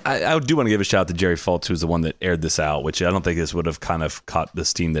 I do want to give a shout out to Jerry Foltz, who's the one that aired this out, which I don't think this would have kind of caught the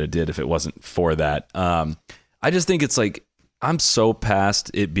steam that it did if it wasn't for that. I just think it's like, I'm so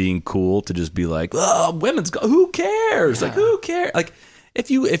past it being cool to just be like, oh, who cares? Yeah. Like, who cares? Like, if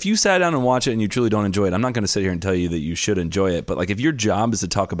you sat down and watch it and you truly don't enjoy it, I'm not going to sit here and tell you that you should enjoy it. But like, if your job is to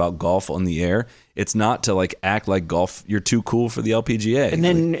talk about golf on the air, it's not to like act like golf. You're too cool for the LPGA. And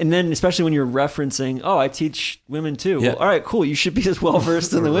then especially when you're referencing, I teach women too. Yeah. Well, all right, cool. You should be as well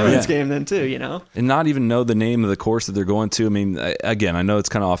versed in the women's game then too, and not even know the name of the course that they're going to. I mean, again, I know it's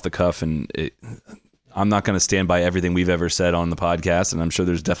kind of off the cuff and I'm not going to stand by everything we've ever said on the podcast, and I'm sure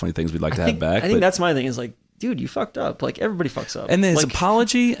there's definitely things we'd like to have back. I think that's my thing is like, dude, you fucked up. Like, everybody fucks up. And then his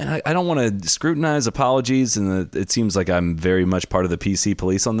apology, and I don't want to scrutinize apologies, and it seems like I'm very much part of the PC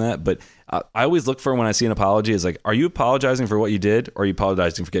police on that, but I always look for when I see an apology is like, are you apologizing for what you did, or are you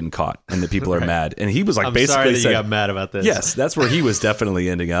apologizing for getting caught and that people are mad? And he was like, I'm basically sorry that you got mad about this. Yes, that's where he was definitely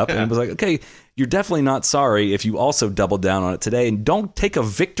ending up. And it was like, okay, you're definitely not sorry if you also doubled down on it today, and don't take a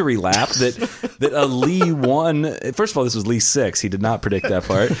victory lap that a Lee won. First of all, this was Lee 6. He did not predict that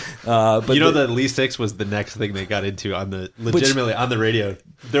part. But that Lee 6 was the next thing they got into on the radio.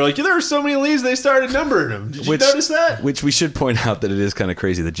 They're like, there were so many Lees, they started numbering them. Did you notice that? Which we should point out that it is kind of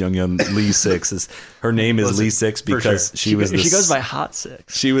crazy that young Lee 6 her name is Lee 6 because she goes by Hot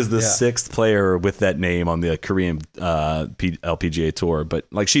 6. She was the 6th player with that name on the Korean LPGA tour, but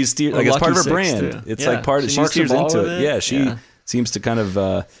like she's like it's part of her brand. Too. It's like part of she steers into it. Yeah, she seems to kind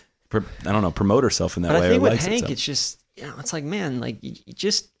of promote herself in that way. I think with Hank, it's just it's like, man, like you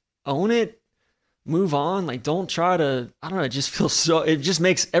just own it. Move on. Like, don't try to, it just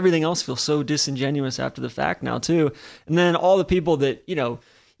makes everything else feel so disingenuous after the fact now too. And then all the people that,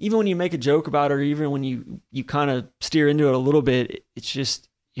 even when you make a joke about it, or even when you kind of steer into it a little bit, it's just,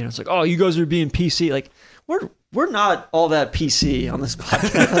 it's like, oh, you guys are being PC. Like, we're not all that PC on this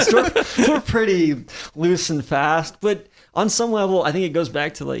podcast. we're pretty loose and fast, but on some level, I think it goes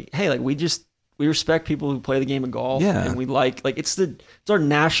back to like, hey, like we respect people who play the game of golf, and we like it's our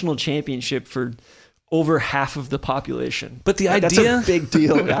national championship for over half of the population. But the idea, that's a big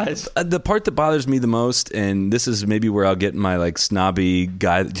deal, guys. The part that bothers me the most, and this is maybe where I'll get my like snobby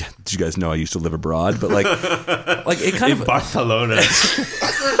guy. Did you guys know I used to live abroad? But like it kind in Barcelona.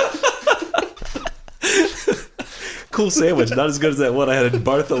 Cool sandwich, not as good as that one I had in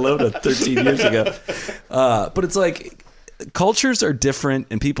Barcelona 13 years ago. But it's like, cultures are different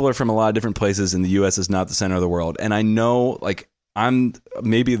and people are from a lot of different places, and the U.S. is not the center of the world. And I know, like, I'm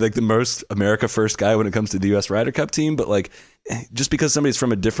maybe like the most America first guy when it comes to the U.S. Ryder Cup team, but like, just because somebody's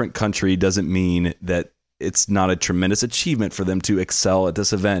from a different country doesn't mean that it's not a tremendous achievement for them to excel at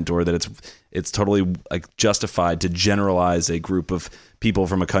this event, or that it's totally like justified to generalize a group of people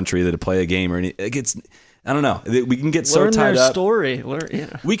from a country that play a game or any. Like, it's, I don't know. We can get so tied up. Story.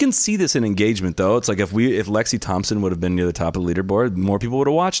 We can see this in engagement, though. It's like if Lexi Thompson would have been near the top of the leaderboard, more people would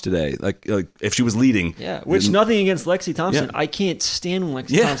have watched today. Like if she was leading. Yeah. Which nothing against Lexi Thompson. Yeah. I can't stand when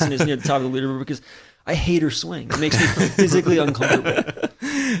Lexi Thompson is near the top of the leaderboard because I hate her swing. It makes me feel physically uncomfortable.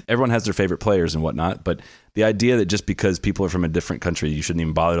 Everyone has their favorite players and whatnot, but the idea that just because people are from a different country, you shouldn't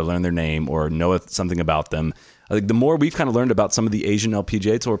even bother to learn their name or know something about them. I think the more we've kind of learned about some of the Asian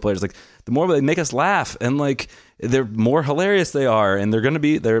LPGA Tour players, like the more they make us laugh, and like they're more hilarious they are, and they've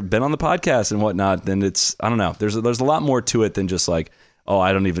been on the podcast and whatnot. Then it's, I don't know. There's a lot more to it than just like, oh,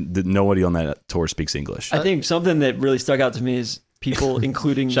 nobody on that tour speaks English. I think something that really stuck out to me is people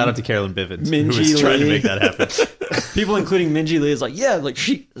including shout out to Carolyn Bivens, Minjee who was trying to make that happen. People including Minjee Lee is like,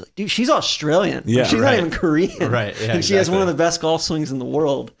 she's Australian. Yeah, she's not even Korean. Right. Yeah, and she has one of the best golf swings in the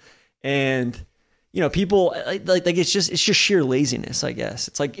world. And people like it's just sheer laziness, I guess.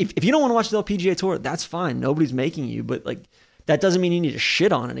 It's like if you don't want to watch the LPGA Tour, that's fine. Nobody's making you, but like that doesn't mean you need to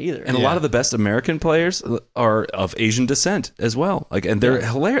shit on it either. And a lot of the best American players are of Asian descent as well. Like, and they're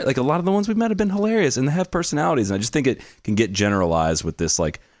hilarious. Like, a lot of the ones we've met have been hilarious, and they have personalities. And I just think it can get generalized with this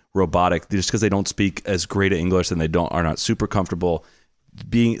like robotic, just because they don't speak as great of English and they are not super comfortable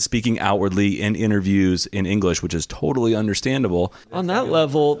speaking outwardly in interviews in English, which is totally understandable. On that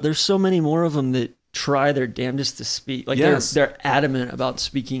level, there's so many more of them that try their damnedest to speak. Like they're adamant about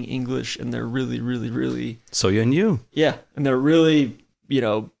speaking English, and they're really, really, really. So and you. Yeah, and they're really,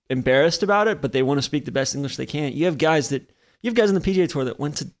 embarrassed about it, but they want to speak the best English they can. You have guys in the PGA Tour that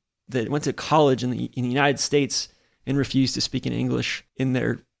went to college in the United States and refused to speak in English in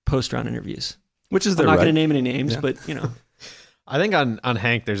their post-round interviews. Which is I'm not going to name any names, but I think on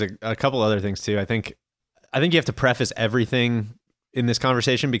Hank, there's a couple other things too. I think you have to preface everything in this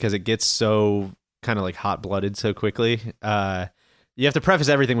conversation because it gets so kind of like hot-blooded so quickly. You have to preface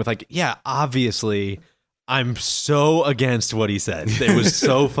everything with like, yeah, obviously I'm so against what he said. It was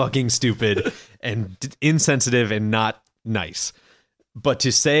so fucking stupid and insensitive and not nice. But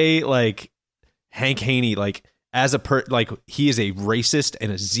to say like Hank Haney, like as like he is a racist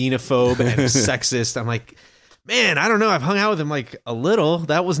and a xenophobe and a sexist, I'm like, man, I don't know. I've hung out with him like a little.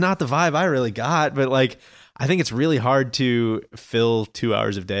 That was not the vibe I really got. But like, I think it's really hard to fill 2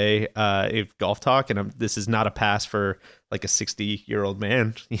 hours of day if golf talk. And this is not a pass for like a 60-year-old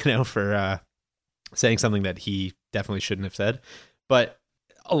man, for saying something that he definitely shouldn't have said. But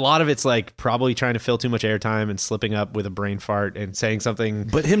a lot of it's like probably trying to fill too much airtime and slipping up with a brain fart and saying something.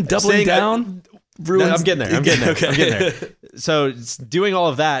 But him doubling down ruins. I'm getting there. Okay. I'm getting there. So doing all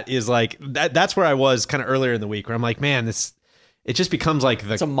of that is like that's where I was kind of earlier in the week, where I'm like, man, it just becomes like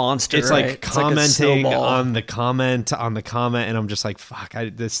it's a monster. It's right? like commenting on the comment, and I'm just like, fuck,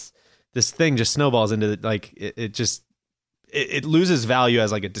 this thing just snowballs into like it loses value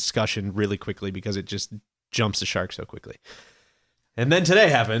as like a discussion really quickly because it just jumps the shark so quickly. And then today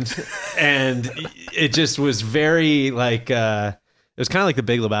happened, and it just was very like it was kind of like the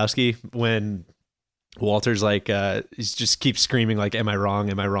Big Lebowski when Walter's like he just keeps screaming like, am I wrong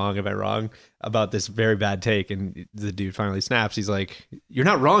about this very bad take, and the dude finally snaps. He's like, you're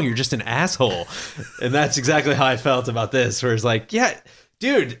not wrong, you're just an asshole. And that's exactly how I felt about this, where it's like, yeah,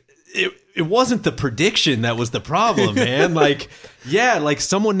 dude, it wasn't the prediction that was the problem, man. Like, yeah, like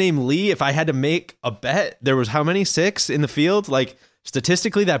someone named Lee, if I had to make a bet, there was how many? 6 in the field? Like,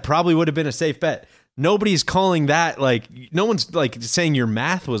 statistically, that probably would have been a safe bet. Nobody's calling that, like, no one's like saying your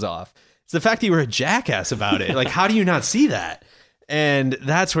math was off. It's the fact that you were a jackass about it. Like, how do you not see that? And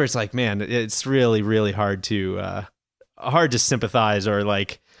that's where it's like, man, it's really, really hard to sympathize, or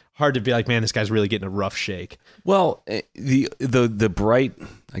like hard to be like, man, this guy's really getting a rough shake. Well, the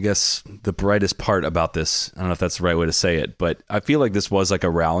brightest part about this, I don't know if that's the right way to say it, but I feel like this was like a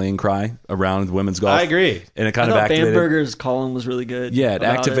rallying cry around women's golf. I agree. And it kind of activated. Bamberger's column was really good. Yeah, it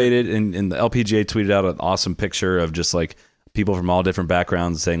activated, and the LPGA tweeted out an awesome picture of just like people from all different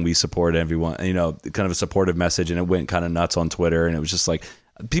backgrounds saying we support everyone, kind of a supportive message, and it went kind of nuts on Twitter, and it was just like,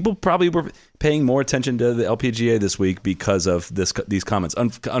 people probably were paying more attention to the LPGA this week because of these comments.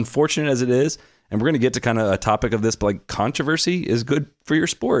 Unfortunate as it is, and we're going to get to kind of a topic of this, but like, controversy is good for your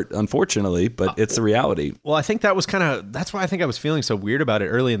sport, unfortunately, but it's the reality. Well, I think that's why I think I was feeling so weird about it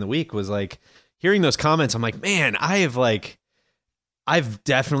early in the week, was like hearing those comments. I'm like, man, I've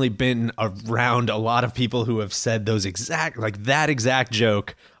definitely been around a lot of people who have said that exact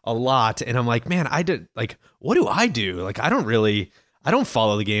joke a lot. And I'm like, man, what do I do? Like, I don't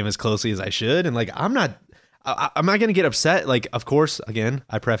follow the game as closely as I should. And like, I'm not going to get upset. Like, of course, again,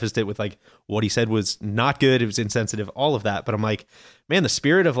 I prefaced it with like, what he said was not good. It was insensitive, all of that. But I'm like, man, the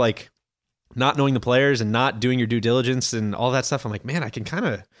spirit of like not knowing the players and not doing your due diligence and all that stuff. I'm like, man, I can kind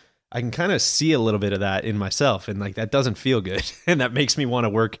of see a little bit of that in myself. And like, that doesn't feel good. And that makes me want to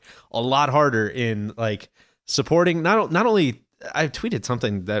work a lot harder in like supporting, not only, I tweeted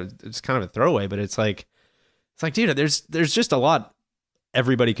something that it's kind of a throwaway, but it's like, dude, there's just a lot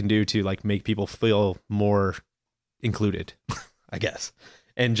everybody can do to like make people feel more included, I guess.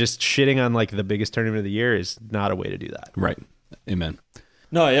 And just shitting on like the biggest tournament of the year is not a way to do that. Right. Amen.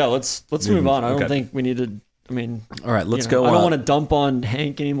 No, yeah, let's move on. I don't think we need to. I mean, all right, let's go. I don't want to dump on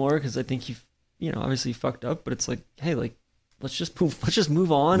Hank anymore because I think he, obviously fucked up. But it's like, hey, like, let's just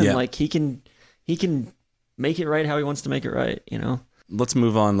move on, and like he can make it right how he wants to make it right. Let's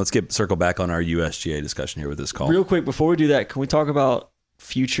move on. Let's circle back on our USGA discussion here with this call. Real quick before we do that, can we talk about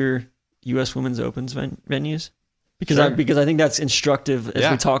future U.S. Women's Opens venues? Because I think that's instructive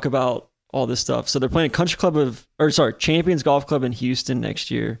as we talk about all this stuff. So they're playing Champions Golf Club in Houston next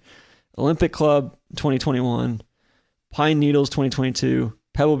year, Olympic Club 2021, Pine Needles 2022,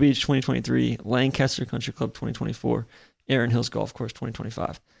 Pebble Beach 2023, Lancaster Country Club 2024, Erin Hills Golf Course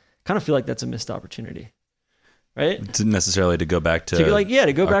 2025. Kind of feel like that's a missed opportunity, right? To necessarily to go back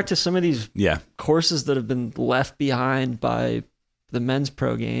to go back to some of these yeah courses that have been left behind by the men's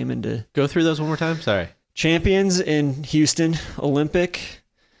pro game, and to Go through those one more time. Sorry. Champions in Houston, Olympic,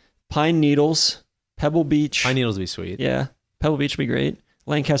 Pine Needles, Pebble Beach. Pine Needles would be sweet. Yeah, Pebble Beach would be great.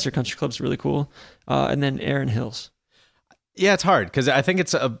 Lancaster Country Club's really cool, and then Erin Hills. Yeah, it's hard because I think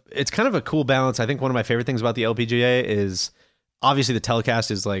it's kind of a cool balance. I think one of my favorite things about the LPGA is obviously the telecast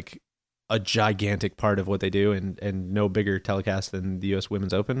is like a gigantic part of what they do, and no bigger telecast than the U.S.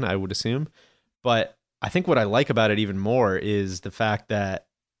 Women's Open, I would assume. But I think what I like about it even more is the fact that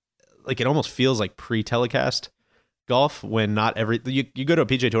like it almost feels like pre-telecast golf when not you go to a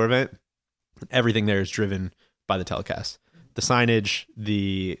PGA Tour event, everything there is driven by the telecast. The signage,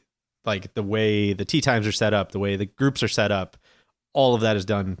 the way the tee times are set up, the way the groups are set up, all of that is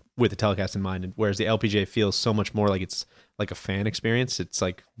done with the telecast in mind. And whereas the LPGA feels so much more like it's like a fan experience. It's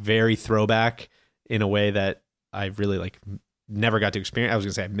like very throwback in a way that I really like never got to experience. I was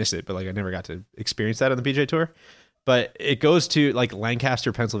gonna say I miss it, but like I never got to experience that on the PGA Tour. But it goes to like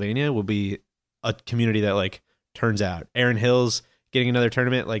Lancaster, Pennsylvania will be a community that like turns out. Erin Hills getting another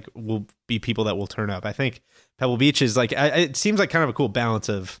tournament like will be people that will turn up. I think Pebble Beach is like it seems like kind of a cool balance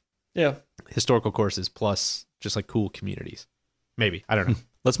of historical courses plus just like cool communities. Maybe, I don't know.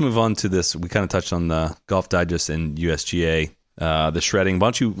 Let's move on to this. We kind of touched on the Golf Digest and USGA, the shredding.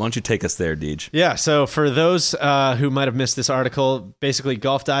 Why don't you take us there, Deej? Yeah. So for those who might have missed this article, basically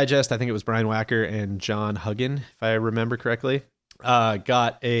Golf Digest, I think it was Brian Wacker and John Huggin, if I remember correctly,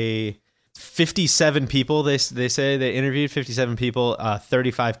 got a 57 people. They say they interviewed 57 people,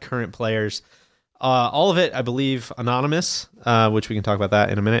 35 current players. All of it, I believe, anonymous, which we can talk about that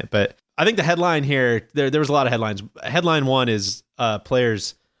in a minute. But I think the headline here, there was a lot of headlines. Headline one is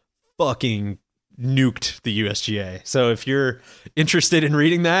players fucking nuked the USGA. So if you're interested in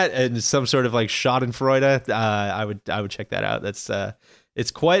reading that and some sort of like Schadenfreude, I would check that out. That's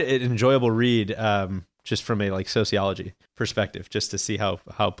it's quite an enjoyable read, just from a like sociology perspective, just to see how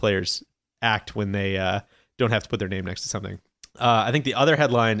players act when they don't have to put their name next to something. I think the other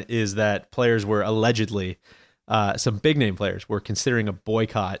headline is that players were allegedly, some big name players were considering a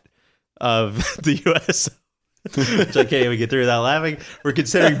boycott of the U.S. Which I can't even get through without laughing. We're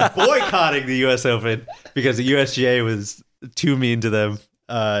considering boycotting the U.S. Open because the USGA was too mean to them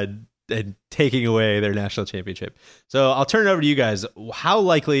and taking away their national championship. So I'll turn it over to you guys. How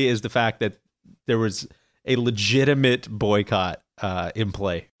likely is the fact that there was a legitimate boycott in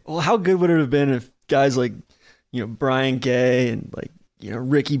play? Well, how good would it have been if guys like, Brian Gay and like,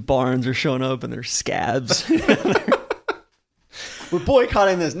 Ricky Barnes are showing up and they're scabs. We're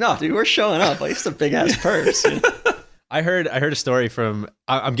boycotting this. No, dude, we're showing up. Like, it's a big ass purse. I heard a story from,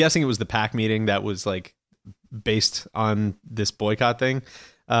 I'm guessing it was the PAC meeting that was like based on this boycott thing,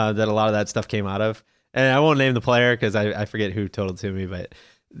 that a lot of that stuff came out of. And I won't name the player because I forget who told it to me, but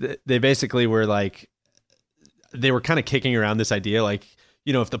they basically were like, they were kind of kicking around this idea, like,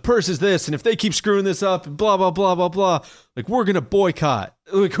 if the purse is this and if they keep screwing this up and blah, blah, blah, blah, blah, like we're going to boycott.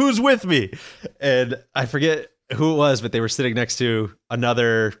 Like, who's with me? And I forget who it was, but they were sitting next to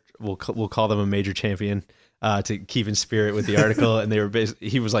another, we'll call them a major champion, to keep in spirit with the article. And they were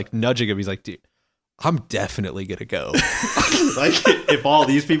he was like nudging him. He's like, dude, I'm definitely going to go. Like, if all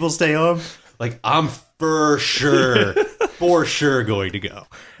these people stay home, like I'm for sure going to go.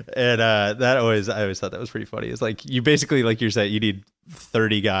 And I always thought that was pretty funny. It's like, you basically, like you're saying, you need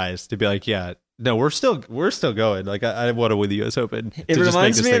 30 guys to be like, yeah, no, we're still going. Like, I want to win the U.S. Open. It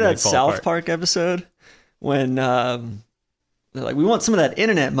reminds me of that South Park episode when they're like, we want some of that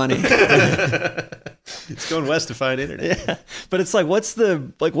internet money. It's going west to find internet. Yeah, but it's like, what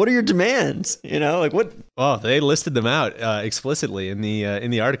are your demands? Like what? Oh, they listed them out explicitly in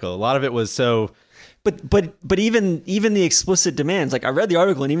the article. A lot of it was so. But even the explicit demands, like I read the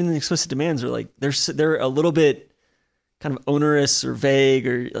article, and even the explicit demands are like they're a little bit kind of onerous or vague,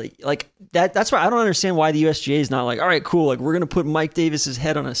 or like that. That's why I don't understand why the USGA is not like, all right, cool, like we're gonna put Mike Davis's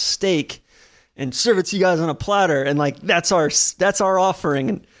head on a steak and serve it to you guys on a platter, and like that's our offering,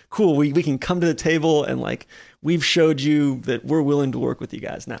 and cool, we can come to the table and like we've showed you that we're willing to work with you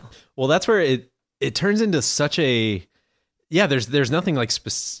guys now. Well, that's where it turns into such a there's nothing like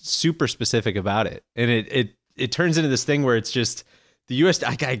super specific about it, and it turns into this thing where it's just the US.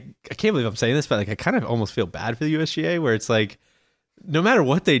 I can't believe I'm saying this, but like I kind of almost feel bad for the USGA, where it's like no matter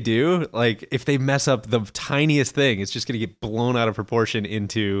what they do, like if they mess up the tiniest thing, it's just going to get blown out of proportion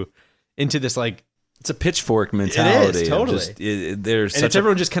into this like. It's a pitchfork mentality. It is, totally. It's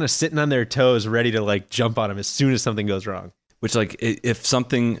everyone just kind of sitting on their toes, ready to like jump on them as soon as something goes wrong. Which, like, if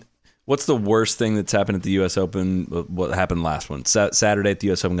something, What's the worst thing that's happened at the U.S. Open? What happened last one? Saturday at the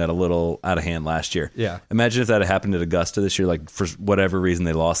U.S. Open got a little out of hand last year. Yeah. Imagine if that had happened at Augusta this year, like for whatever reason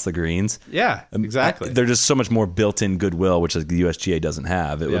they lost the greens. Yeah, exactly. There's just so much more built-in goodwill, which like the USGA doesn't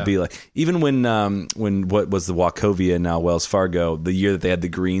have. It would be like, even when what was the Wachovia, now Wells Fargo, the year that they had the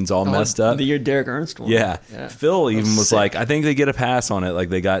greens all messed up. The year Derek Ernst won. Yeah. Phil even was sick. like, I think they get a pass on it. Like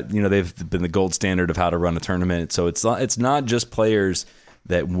they got, they've been the gold standard of how to run a tournament. So it's not just players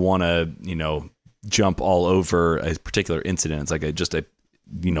that want to, jump all over a particular incident. It's like a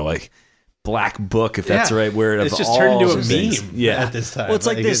black book, if that's the right word. It's of just all turned into a things. meme at this time. Well, it's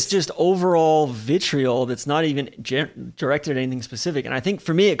like this just overall vitriol that's not even directed at anything specific. And I think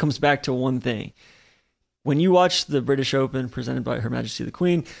for me, it comes back to one thing. When you watch the British Open presented by Her Majesty the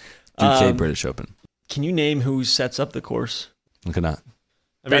Queen, UK British Open. Can you name who sets up the course? I cannot.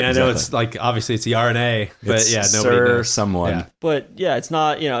 I mean, I know it's like, obviously it's the RNA, but It's nobody Sir knows. someone. Yeah. But yeah, it's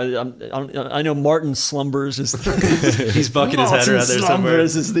not, I know Martin Slumbers is He's bucking his head around there somewhere.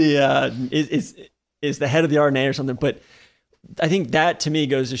 Slumbers is the head of the RNA or something. But I think that to me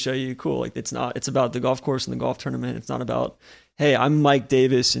goes to show you, cool, like it's about the golf course and the golf tournament. It's not about, hey, I'm Mike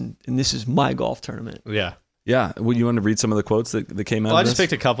Davis and this is my golf tournament. Yeah. Yeah. Well, you want to read some of the quotes that came out Well, of I just this?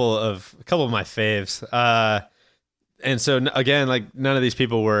 picked a couple of my faves. And so again, like none of these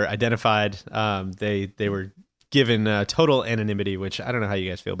people were identified. They were given total anonymity, which I don't know how you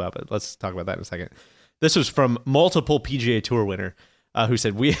guys feel about, but let's talk about that in a second. This was from multiple PGA Tour winner who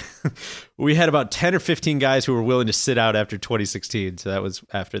said, we had about 10 or 15 guys who were willing to sit out after 2016. So that was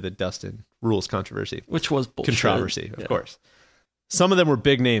after the Dustin rules controversy. Which was bullshit. Controversy, of course. Some of them were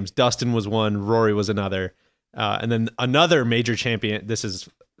big names. Dustin was one. Rory was another. And then another major champion. This is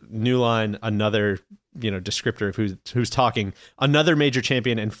new line, another descriptor of who's talking. Another major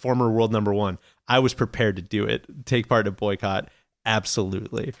champion and former world number one. I was prepared to do it. Take part in a boycott.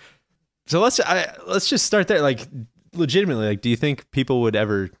 Absolutely. So let's just start there. Like legitimately, like do you think people would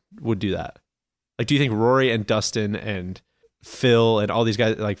do that? Like do you think Rory and Dustin and Phil and all these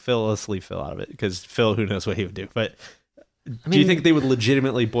guys, like Phil, let's leave Phil out of it because Phil, who knows what he would do, but do you think they would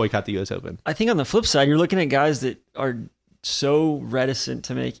legitimately boycott the US Open? I think on the flip side, you're looking at guys that are so reticent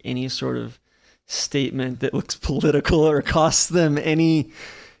to make any sort of statement that looks political or costs them any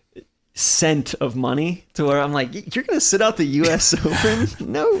cent of money to where I'm like, you're going to sit out the US Open?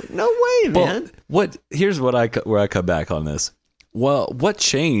 No way, man. Here's where I come back on this. Well, what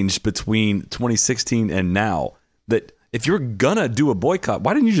changed between 2016 and now that if you're gonna do a boycott,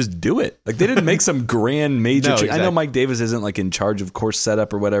 why didn't you just do it? Like they didn't make some grand major change. Exactly. I know Mike Davis isn't like in charge of course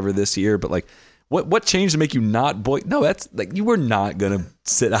setup or whatever this year, but like what changed to make you not No, that's like you were not gonna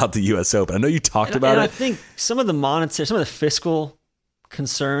sit out the US Open. I know you talked about it. I think some of the fiscal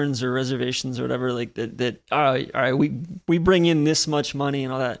concerns or reservations or whatever, like that all right, we bring in this much money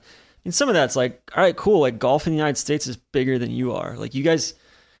and all that. And some of that's like, all right, cool. Like golf in the United States is bigger than you are. Like you guys,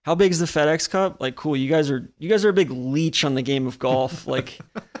 how big is the FedEx Cup? Like, cool. You guys are a big leech on the game of golf, like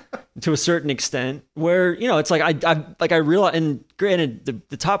to a certain extent. Where it's like I realize, and granted,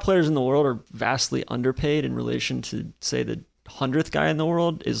 the top players in the world are vastly underpaid in relation to say the 100th guy in the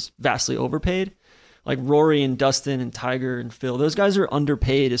world is vastly overpaid. Like Rory and Dustin and Tiger and Phil, those guys are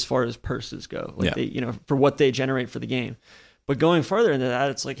underpaid as far as purses go. Like they, for what they generate for the game. But going further into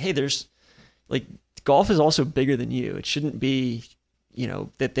that, it's like, hey, there's like golf is also bigger than you. It shouldn't be,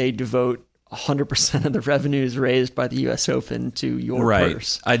 that they devote 100% of the revenues raised by the U.S. Open to your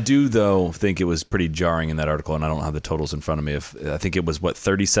purse. I do, though, think it was pretty jarring in that article, and I don't have the totals in front of me. I think it was,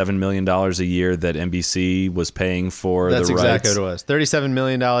 $37 million a year that NBC was paying for the rights? That's exactly what it was. $37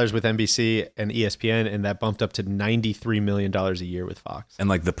 million with NBC and ESPN, and that bumped up to $93 million a year with Fox. And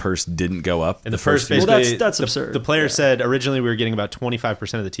like the purse didn't go up? And the first basically, well, that's absurd. The player said originally we were getting about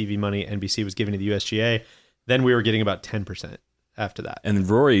 25% of the TV money NBC was giving to the USGA. Then we were getting about 10%. After that. And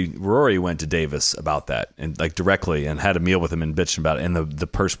Rory went to Davis about that and like directly and had a meal with him and bitched about it. And the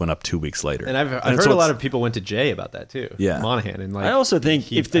purse went up 2 weeks later. And I've heard a lot of people went to Jay about that too. Yeah. Monahan. And like, I also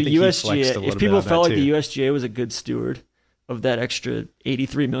think if people felt like the USGA was a good steward of that extra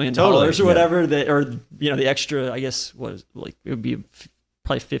 $83 million or whatever the extra, I guess it would be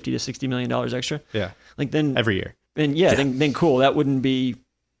probably $50 to $60 million extra. Yeah. Like then every year. And then cool. That wouldn't be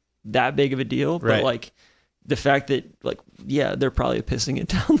that big of a deal. But right. like, the fact that, like, they're probably pissing it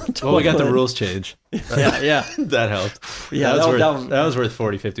down the toilet. Well, we got the rules change. Yeah. That helped. Yeah, that was worth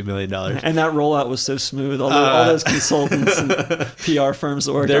 $40-50 million. And that rollout was so smooth. All those consultants and PR firms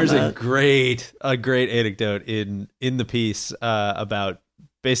that worked on that. There's a great anecdote in the piece about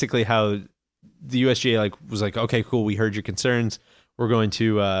basically how the USGA was like, okay, cool, we heard your concerns. We're going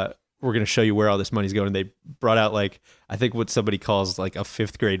to we're going to show you where all this money's going. They brought out like, I think what somebody calls like a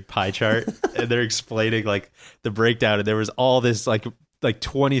 5th grade pie chart. And they're explaining like the breakdown. And there was all this like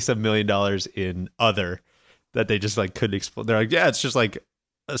 20 some $1 million in other that they just like couldn't explain. They're like, yeah, it's just like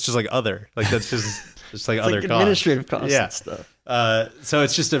other, like that's just like other like costs. Administrative costs and stuff. So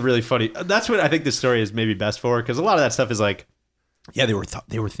it's just a really funny, that's what I think this story is maybe best for. Cause a lot of that stuff is like, yeah,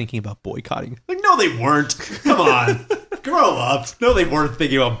 they were thinking about boycotting. Like, no, they weren't. Come on, grow up. No, they weren't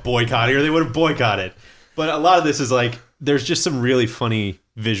thinking about boycotting, or they would have boycotted. But a lot of this is like, there's just some really funny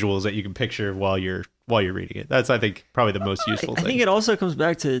visuals that you can picture while you're reading it. That's, I think, probably the most useful thing. I think it also comes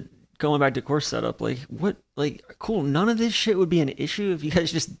back to going back to course setup. Like, what? Like, cool. None of this shit would be an issue if you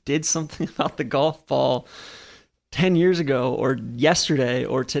guys just did something about the golf ball 10 years ago, or yesterday,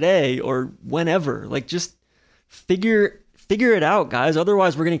 or today, or whenever. Like, just figure it out, guys.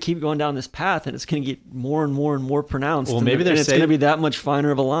 Otherwise, we're going to keep going down this path, and it's going to get more and more and more pronounced. Well, maybe it's going to be that much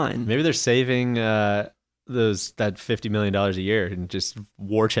finer of a line. Maybe they're saving that $50 million a year and just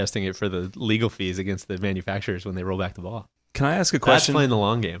war chesting it for the legal fees against the manufacturers when they roll back the ball. Can I ask a question? That's playing the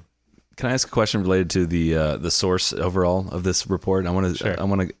long game. Can I ask a question related to the source overall of this report?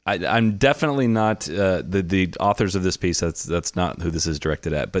 I'm definitely not the authors of this piece. That's not who this is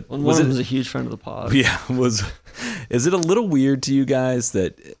directed at. But one of them was a huge friend of the pod. Yeah, is it a little weird to you guys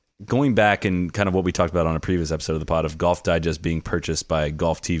that going back and kind of what we talked about on a previous episode of the pod of Golf Digest being purchased by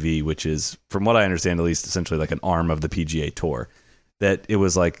Golf TV, which is, from what I understand, at least essentially like an arm of the PGA Tour, that it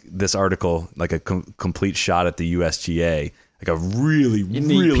was like this article, like a complete shot at the USGA. Like a really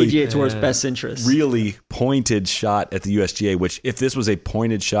PGA Tour's best interest. Really pointed shot at the USGA, which if this was a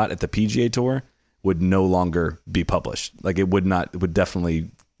pointed shot at the PGA Tour, would no longer be published. Like it would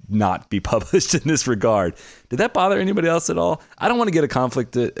definitely not be published in this regard. Did that bother anybody else at all? I don't want to get a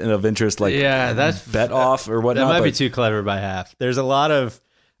conflict of interest that's bet off or whatnot. That might be too clever by half. There's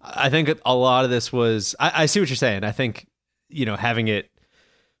I think a lot of this was, I see what you're saying. I think, having it,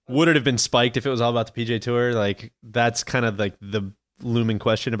 would it have been spiked if it was all about the PGA Tour? Like, that's kind of like the looming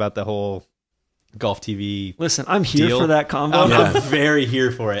question about the whole Golf TV. Listen, I'm here deal. For that combo. I'm very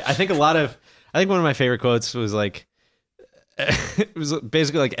here for it. I think one of my favorite quotes was like, it was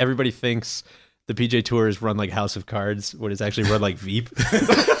basically like everybody thinks the PGA Tour is run like House of Cards when it's actually run like Veep.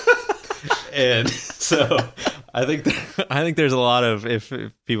 And so I think there's a lot of, if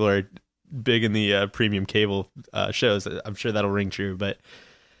people are big in the premium cable shows, I'm sure that'll ring true, but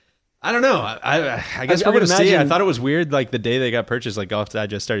I don't know. I guess we're going to see. I thought it was weird, like the day they got purchased, like Golf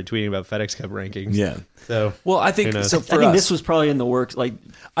Digest started tweeting about FedEx Cup rankings. Yeah. So, well, I think so. I think this was probably in the works, like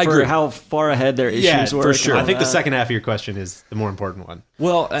I agree how far ahead their issues were. For sure. I think the second half of your question is the more important one.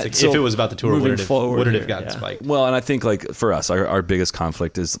 Well, if it was about the tour, would it have gotten spiked? Well, and I think like for us, our biggest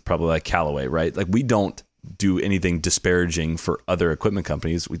conflict is probably like Callaway, right? Like we don't do anything disparaging for other equipment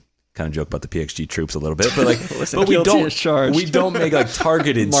companies. We kind of joke about the PXG troops a little bit, but like, but we don't make like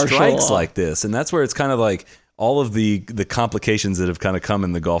targeted strikes like this, and that's where it's kind of like all of the complications that have kind of come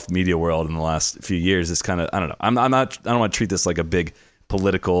in the golf media world in the last few years is kind of, I don't know. I don't want to treat this like a big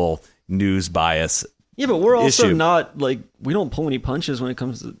political news bias. Yeah, but we're also issue. not like, we don't pull any punches when it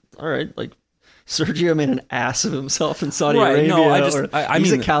comes to, all right, like Sergio made an ass of himself in Saudi Arabia. No,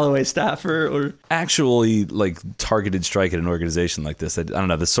 he's a Callaway staffer, or actually like targeted strike at an organization like this. I don't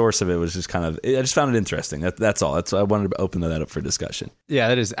know. The source of it was just kind of, I just found it interesting. That's all. I wanted to open that up for discussion. Yeah,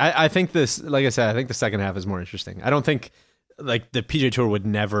 that is. I think this, like I said, I think the second half is more interesting. I don't think like the PGA Tour would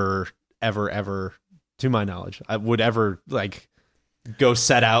never, ever, to my knowledge, I would ever like go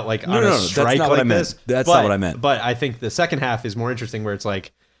set out like on a strike like this. That's not what I meant. But I think the second half is more interesting, where it's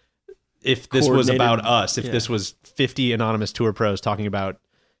like, if this was about us, if this was 50 anonymous tour pros talking about,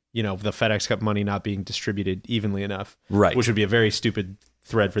 the FedEx Cup money not being distributed evenly enough, right? Which would be a very stupid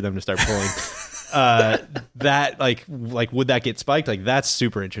thread for them to start pulling. That like would that get spiked? Like that's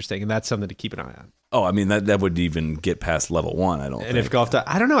super interesting, and that's something to keep an eye on. Oh, I mean that would even get past level 1. I don't. And if golf,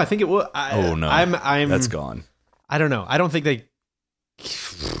 I don't know. I think it will. That's gone. I don't know. I don't think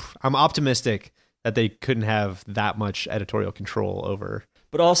I'm optimistic that they couldn't have that much editorial control over.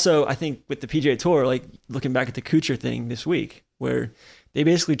 But also, I think with the PGA Tour, like looking back at the Kuchar thing this week, where they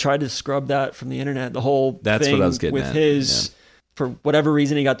basically tried to scrub that from the internet, the whole thing what I was getting with at. his, for whatever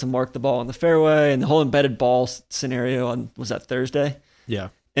reason, he got to mark the ball on the fairway, and the whole embedded ball scenario was that Thursday? Yeah.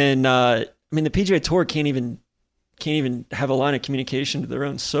 And I mean, the PGA Tour can't even can't even have a line of communication to their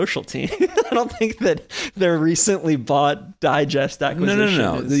own social team. I don't think that their recently bought digest acquisition.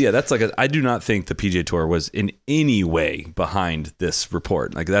 No. Yeah, that's like I do not think the PGA Tour was in any way behind this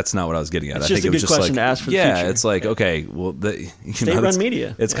report. Like that's not what I was getting at. It's I just think a it was good just question like, to ask for the yeah, future. it's like okay, well, state-run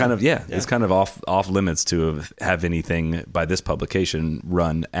media. It's kind of it's kind of off limits to have anything by this publication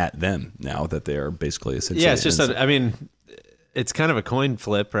run at them now that they are basically essentially. Yeah, it's just I mean, it's kind of a coin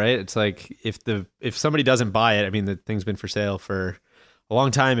flip, right? It's like if somebody doesn't buy it, I mean, the thing's been for sale for a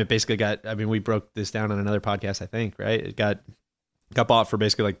long time. It basically got, I mean, we broke this down on another podcast, I think, right? It got bought for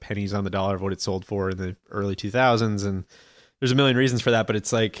basically like pennies on the dollar of what it sold for in the early 2000s. And there's a million reasons for that, but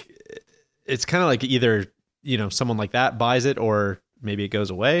it's like, it's kind of like either, you know, someone like that buys it, or maybe it goes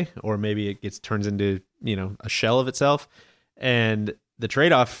away, or maybe it turns into, you know, a shell of itself. And the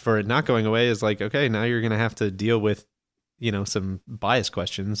trade-off for it not going away is like, okay, now you're going to have to deal with, you know, some bias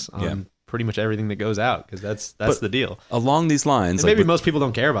questions on pretty much everything that goes out, because that's the deal. Along these lines, and maybe most people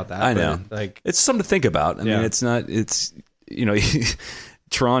don't care about that. I know, like it's something to think about. I mean, it's you know,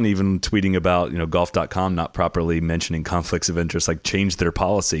 Tron even tweeting about, you know, golf.com not properly mentioning conflicts of interest, like changed their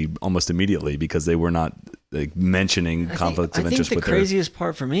policy almost immediately because they were not like mentioning conflicts of interest. I think the craziest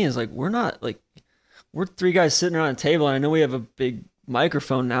part for me is like we're three guys sitting around a table, and I know we have a big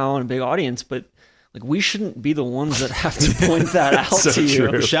microphone now and a big audience, but like we shouldn't be the ones that have to point that out so to you.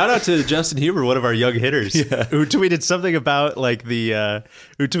 true. Shout out to Justin Huber, one of our young hitters, who tweeted something about like the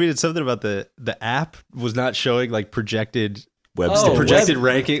app was not showing like projected web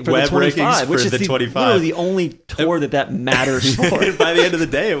ranking, for web the 25, rankings which for is the 25. Literally the only tour that matters for. By the end of the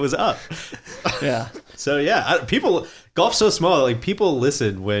day, it was up. Yeah. So yeah, golf's so small. Like people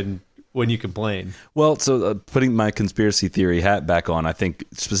listen when you complain. Well, so putting my conspiracy theory hat back on, I think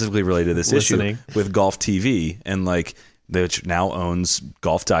specifically related to this issue with Golf TV, and like which now owns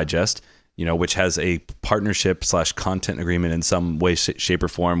Golf Digest, you know, which has a partnership / content agreement in some way, shape, or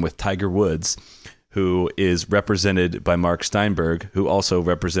form with Tiger Woods, who is represented by Mark Steinberg, who also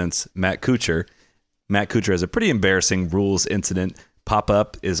represents Matt Kuchar. Matt Kuchar has a pretty embarrassing rules incident pop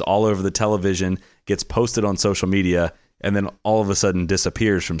up, is all over the television, gets posted on social media, and then all of a sudden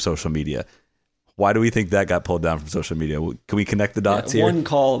disappears from social media. Why do we think that got pulled down from social media? Can we connect the dots here? One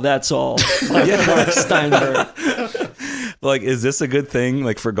call, that's all. Like Mark Steinberg. Like, is this a good thing,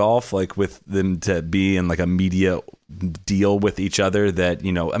 like for golf, like with them to be in like a media deal with each other that,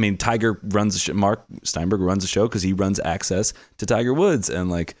 you know, I mean, Tiger runs Mark Steinberg runs the show because he runs access to Tiger Woods, and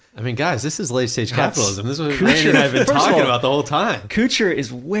like, I mean, guys, this is late stage capitalism. This is what Randy and I have been talking about the whole time. Kuchar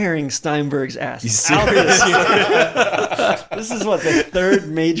is wearing Steinberg's ass out this year. This is what, the third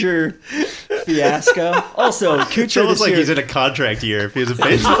major fiasco. Also, Kuchar It's almost this like year, he's in a contract year if he's a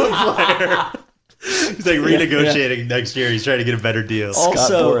baseball player. He's like renegotiating next year. He's trying to get a better deal.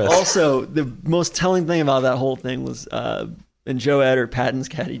 Also, the most telling thing about that whole thing was, and Joe Ed or Patton's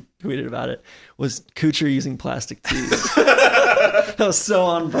caddy tweeted about it, was Kuchar using plastic tees. That was so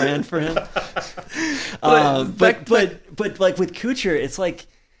on brand for him. But like with Kuchar, it's like,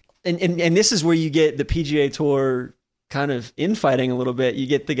 and this is where you get the PGA Tour kind of infighting a little bit. You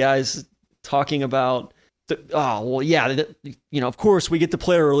get the guys talking about, of course we get the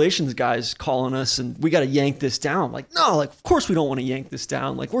player relations guys calling us and we got to yank this down. Like, no, like, of course we don't want to yank this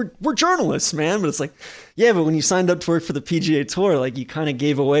down. Like, we're journalists, man. But it's like, yeah, but when you signed up to work for the PGA Tour, like you kind of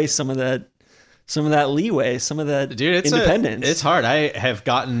gave away some of that leeway, some of that independence. It's hard. I have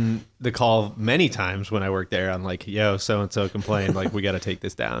gotten the call many times when I worked there on like, yo, so-and-so complained, like we got to take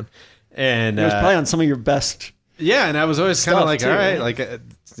this down. And it was probably on some of your best. Yeah, and I was always kind of like, too, all right, right? like,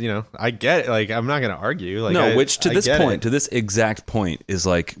 I get it. Like, I'm not going to argue. Like, no, which to I this get point, it. to this exact point, is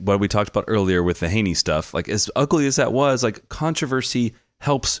like what we talked about earlier with the Haney stuff. Like, as ugly as that was, like, controversy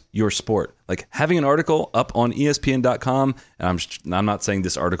helps your sport. Like, having an article up on ESPN.com, and I'm not saying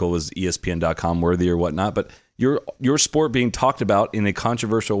this article was ESPN.com worthy or whatnot, but your sport being talked about in a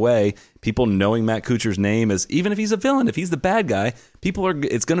controversial way, people knowing Matt Kuchar's name as, even if he's a villain, if he's the bad guy,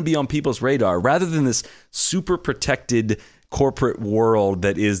 it's going to be on people's radar rather than this super protected corporate world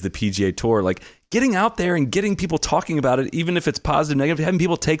that is the PGA Tour. Like, getting out there and getting people talking about it, even if it's positive, negative, having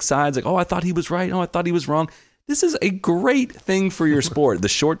people take sides like, oh, I thought he was right. Oh, I thought he was wrong. This is a great thing for your sport. The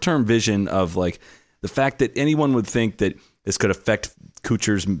short-term vision of like the fact that anyone would think that this could affect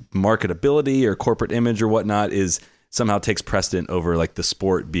Kuchar's marketability or corporate image or whatnot is somehow takes precedent over like the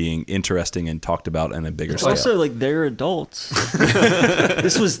sport being interesting and talked about in a bigger scale. Also, like, they're adults.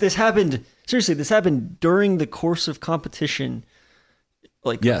 This happened during the course of competition.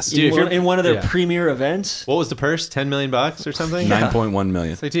 Like, yes, in one of their premier events. What was the purse? $10 million or something? $9.1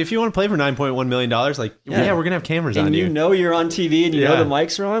 million. It's like, dude, if you want to play for $9.1 million, like, we're gonna have cameras and on you. You know you're on TV and you know the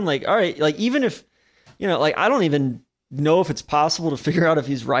mics are on. Like, all right, like even if like I don't even know if it's possible to figure out if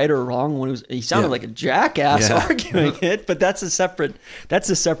he's right or wrong when he sounded like a jackass arguing it, but that's a separate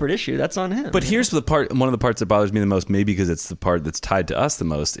issue. That's on him. But here's one of the parts that bothers me the most, maybe because it's the part that's tied to us the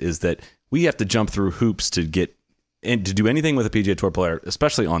most, is that we have to jump through hoops to get and to do anything with a PGA Tour player,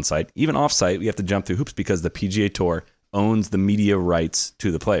 especially on site, even off site. We have to jump through hoops because the PGA Tour owns the media rights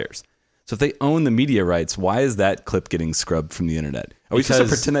to the players. So if they own the media rights, why is that clip getting scrubbed from the internet? Are we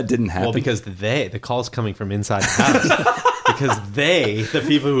supposed to pretend that didn't happen? Well, because the call's coming from inside the house. Because the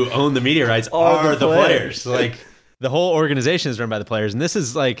people who own the media rights, are the players. Like, the whole organization is run by the players. And this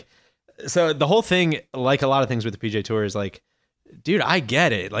is like, so the whole thing, like a lot of things with the PGA Tour, is like, dude, I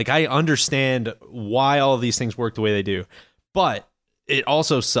get it. Like, I understand why all of these things work the way they do. But it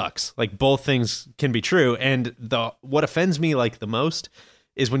also sucks. Like, both things can be true. And what offends me like the most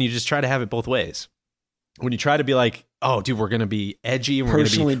is when you just try to have it both ways. When you try to be like, oh, dude, we're going to be edgy and we're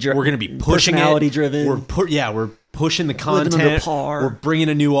going to be pushing personality it. driven. We're pushing the content. We're bringing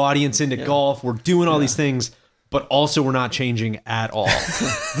a new audience into golf. We're doing all these things, but also we're not changing at all.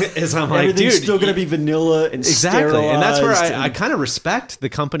 As I'm like, everything's dude, still going to be vanilla and exactly. And that's where I kind of respect the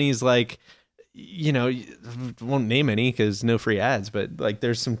companies like, won't name any because no free ads, but like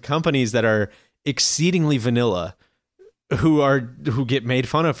there's some companies that are exceedingly vanilla who get made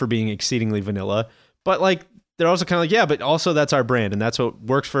fun of for being exceedingly vanilla, but like they're also kind of like, yeah, but also that's our brand and that's what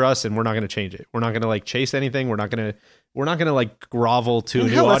works for us and we're not going to change it. We're not going to like chase anything. We're not going to like grovel to a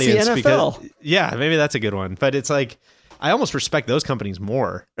new audience because maybe that's a good one. But it's like I almost respect those companies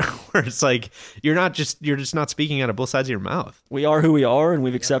more where it's like you're just not speaking out of both sides of your mouth. We are who we are and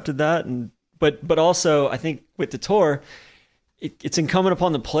we've accepted that, and but also I think with the tour it's incumbent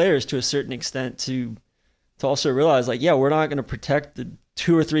upon the players to a certain extent to also realize, like, yeah, we're not going to protect the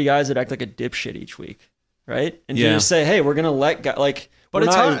 2 or 3 guys that act like a dipshit each week, right? And you just say, hey, we're going to let we're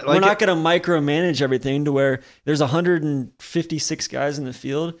not going to micromanage everything to where there's 156 guys in the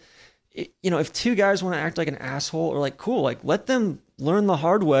field. If 2 guys want to act like an asshole, or like, cool, like let them learn the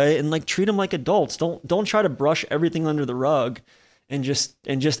hard way and like treat them like adults. Don't try to brush everything under the rug and just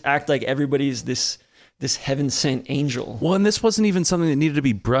act like everybody's this heaven sent angel. Well, and this wasn't even something that needed to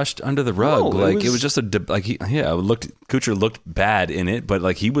be brushed under the rug. No, it was just Kuchar looked bad in it, but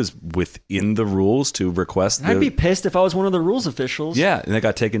like he was within the rules to request. I'd be pissed if I was one of the rules officials. Yeah, and that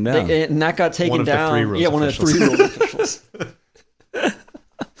got taken down. One of the 3 rules officials.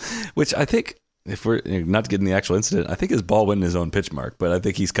 Which I think, if we're not getting the actual incident, I think his ball went in his own pitch mark, but I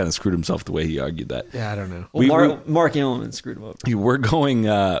think he's kind of screwed himself the way he argued that. Yeah, I don't know. Well, Mark Immelman screwed him up. We're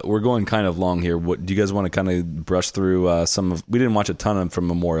going kind of long here. What do you guys want to kind of brush through some of? We didn't watch a ton from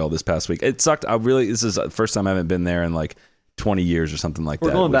Memorial this past week. It sucked. This is the first time I haven't been there in like 20 years or something like that.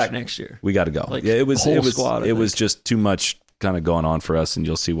 We're going back next year. We got to go. It was just too much kind of going on for us, and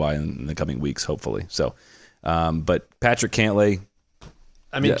you'll see why in the coming weeks, hopefully. So, but Patrick Cantlay.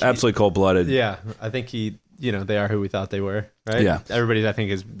 I mean, absolutely cold-blooded. Yeah, I think they are who we thought they were, right? Yeah. Everybody, I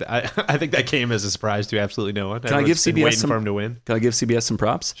think, I think that came as a surprise to absolutely no one. Can I give CBS for him to win? Can I give CBS some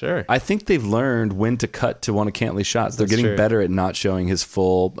props? Sure. I think they've learned when to cut to one of Cantlay's shots. They're getting better at not showing his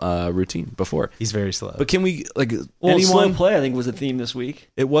full routine before. He's very slow. But can we slow play? I think was a theme this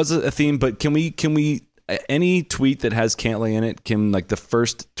week. It was a theme, but can we? Any tweet that has Cantlay in it, can like the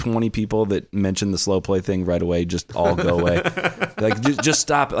first 20 people that mention the slow play thing right away just all go away? Like just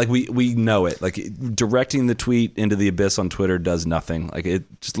stop. Like we know it. Like directing the tweet into the abyss on Twitter does nothing. Like it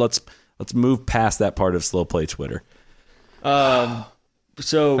just let's move past that part of slow play Twitter.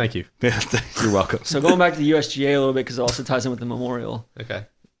 So thank you. You're welcome. So going back to the USGA a little bit because it also ties in with the Memorial. Okay.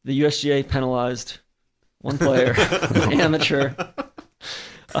 The USGA penalized one player, amateur.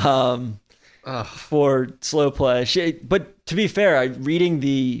 For slow play. But to be fair, reading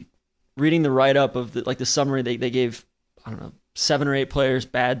the write up of the summary, they gave, I don't know, 7 or 8 players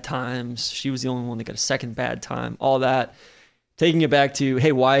bad times. She was the only one that got a second bad time. All that, taking it back to,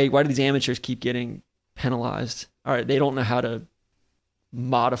 hey, why do these amateurs keep getting penalized? All right, they don't know how to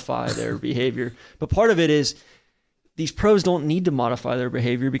modify their behavior. But part of it is these pros don't need to modify their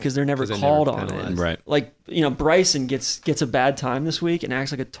behavior because they're never called on it. Right. Like, Bryson gets a bad time this week and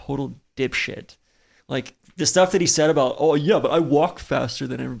acts like a total dipshit. Like the stuff that he said about, oh yeah, but I walk faster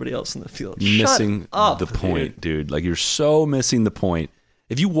than everybody else in the field. Missing Shut up, the point, dude. Like you're so missing the point.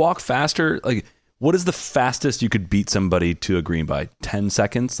 If you walk faster, like what is the fastest you could beat somebody to a green by? 10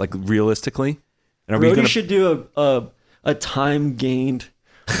 seconds, like realistically? And Brody should do a time gained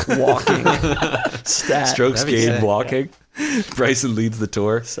walking stat. Strokes gained walking. Yeah. Bryson leads the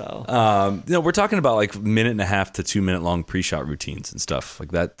tour. So, we're talking about like 1.5 to 2 minute long pre-shot routines and stuff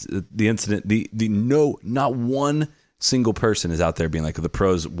like that. The incident, not one single person is out there being like the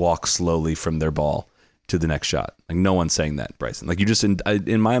pros walk slowly from their ball. to the next shot. Like no one's saying that, Bryson. Like you just,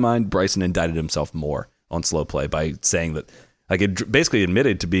 in my mind, Bryson indicted himself more on slow play by saying that, like it basically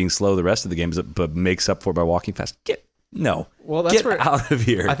admitted to being slow the rest of the games, but makes up for it by walking fast. Get out of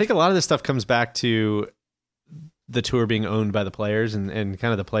here. I think a lot of this stuff comes back to the tour being owned by the players and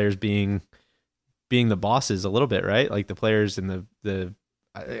kind of the players being the bosses a little bit, right? Like the players and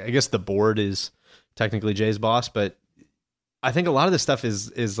I guess the board is technically Jay's boss, but I think a lot of this stuff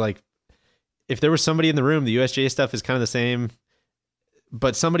is like, if there was somebody in the room, the USGA stuff is kind of the same,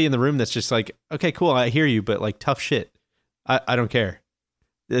 but somebody in the room that's just like, okay, cool, I hear you, but like tough shit. I don't care.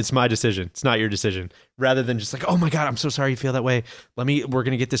 It's my decision. It's not your decision. Rather than just like, oh my God, I'm so sorry you feel that way. We're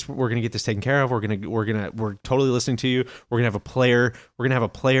going to get this taken care of. We're totally listening to you. We're going to have a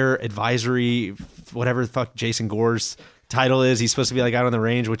player advisory, whatever the fuck Jason Gore's title is. He's supposed to be like out on the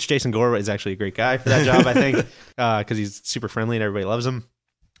range, which Jason Gore is actually a great guy for that job, I think, because he's super friendly and everybody loves him.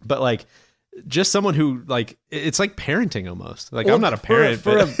 But like, just someone who like, it's like parenting almost. Like, well, I'm not a parent,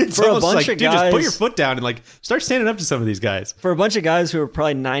 for a bunch like, of guys, just put your foot down and like start standing up to some of these guys. For a bunch of guys who are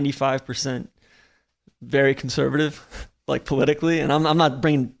probably 95% very conservative, like politically, and I'm not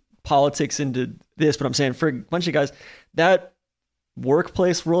bringing politics into this, but I'm saying for a bunch of guys, that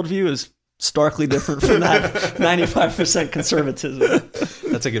workplace worldview is starkly different from that 95% conservatism.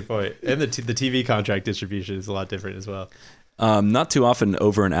 That's a good point. And the TV contract distribution is a lot different as well. Not too often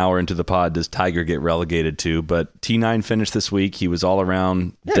over an hour into the pod does Tiger get relegated to, but T9 finished this week. He was all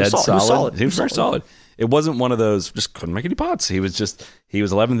around dead solid. He was very solid. It wasn't one of those just couldn't make any putts. He was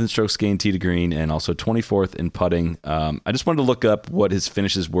 11th in strokes gained tee to green and also 24th in putting. I just wanted to look up what his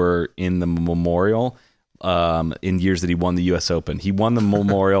finishes were in the Memorial in years that he won the U.S. Open. He won the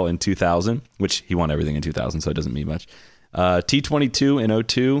Memorial in 2000, which he won everything in 2000, so it doesn't mean much. T22 in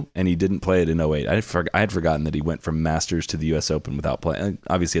 02, and he didn't play it in 08. I had forgotten that he went from Masters to the U.S. Open without playing.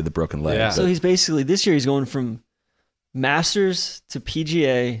 Obviously, he had the broken leg. Yeah. So he's basically, this year he's going from Masters to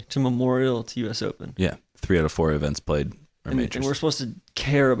PGA to Memorial to U.S. Open. Yeah, 3 out of 4 events played are majors. And we're supposed to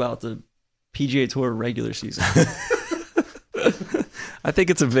care about the PGA Tour regular season. I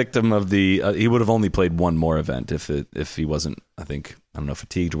think it's a victim of the. He would have only played one more event if he wasn't. I don't know,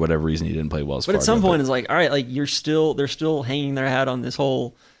 fatigued or whatever reason he didn't play Wells Fargo. But at some point, it's like, all right, like they're still hanging their hat on this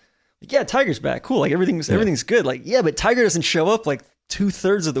whole. Like, yeah, Tiger's back, cool. Like everything's good. Like, yeah, but Tiger doesn't show up like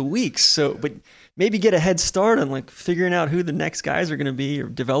 2/3 of the weeks. So, but maybe get a head start on like figuring out who the next guys are going to be or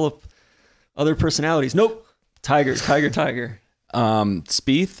develop other personalities. Nope, Tiger.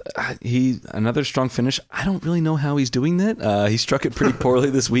 Spieth, another strong finish. I don't really know how he's doing that. He struck it pretty poorly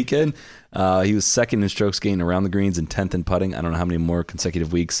this weekend. He was second in strokes gained around the greens and 10th in putting. I don't know how many more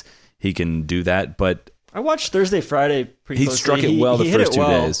consecutive weeks he can do that, but I watched Thursday, Friday pretty closely. He struck it well the first 2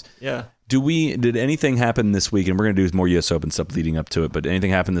 days. Yeah. Did anything happen this week? And we're going to do more U.S. Open stuff leading up to it, but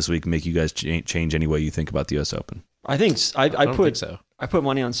anything happen this week make you guys change any way you think about the U.S. Open? I think I think so. I put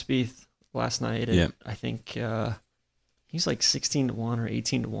money on Spieth last night. And yeah. I think he's like 16-1 or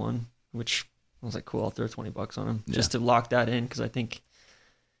 18-1, which I was like, cool, I'll throw $20 on him just to lock that in because I think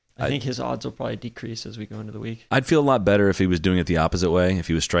his odds will probably decrease as we go into the week. I'd feel a lot better if he was doing it the opposite way, if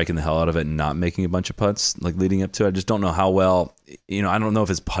he was striking the hell out of it and not making a bunch of putts like leading up to it. I just don't know how well, I don't know if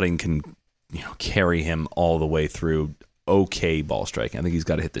his putting can, carry him all the way through okay ball striking. I think he's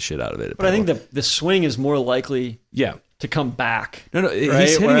got to hit the shit out of it. But I think the swing is more likely to come back. No, right?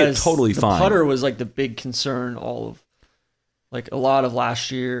 He's hitting it totally fine. The putter was like the big concern like a lot of last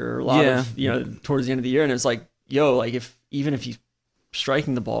year or a lot of, towards the end of the year. And it's like, even if he's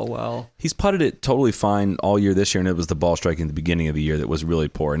striking the ball well. He's putted it totally fine all year this year, and it was the ball striking at the beginning of the year that was really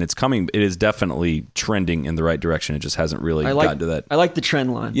poor. And it is definitely trending in the right direction. It just hasn't really gotten to that. I like the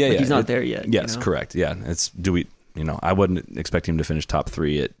trend line. Yeah, he's not there yet. Yes, correct. Yeah. I wouldn't expect him to finish top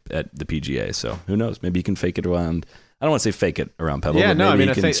 3 at the PGA. So who knows? Maybe he can fake it around. I don't want to say fake it around Pebble, but maybe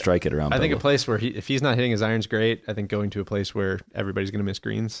he can strike it around Pebble. I think a place where if he's not hitting his irons great, I think going to a place where everybody's going to miss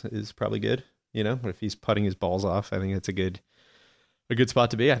greens is probably good. But if he's putting his balls off, I think it's a good spot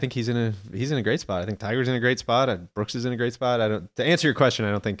to be. I think he's in a great spot. I think Tiger's in a great spot. Brooks is in a great spot. To answer your question,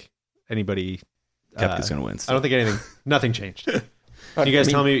 I don't think anybody Koepka's going to win. So. I don't think nothing changed. Can you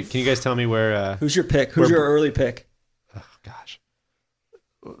guys tell me where who's your pick? Who's your early pick? Oh gosh.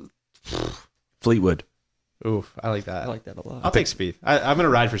 Fleetwood. Ooh, I like that. I like that a lot. I'll take Spieth. I'm going to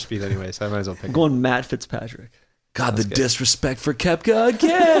ride for Spieth anyway, so I might as well pick I'm going Matt Fitzpatrick. God, the disrespect for Koepka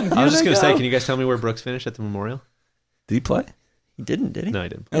again. I was just going to say, can you guys tell me where Brooks finished at the Memorial? Did he play? He didn't, did he? No, he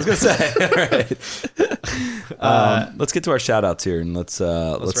didn't. I was going to say. All right. Let's get to our shout-outs here, and let's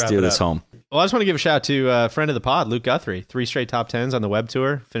steer this home. Well, I just want to give a shout-out to a friend of the pod, Luke Guthrie. 3 straight top 10s on the web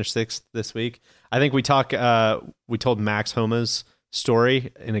tour. Finished 6th this week. I think we told Max Homa's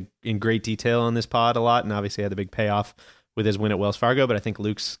story in great detail on this pod a lot, and obviously had the big payoff with his win at Wells Fargo. But I think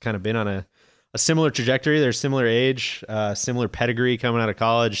Luke's kind of been on a similar trajectory. They're similar age, similar pedigree coming out of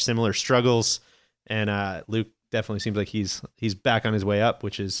college, similar struggles, and Luke definitely seems like he's back on his way up,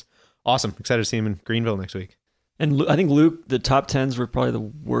 which is awesome. Excited to see him in Greenville next week. And I think Luke, the top 10s were probably the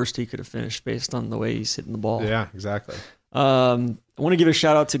worst he could have finished based on the way he's hitting the ball. Yeah, exactly. I want to give a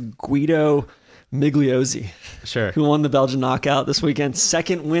shout out to Guido Migliozzi, Sure. who won the Belgian knockout this weekend.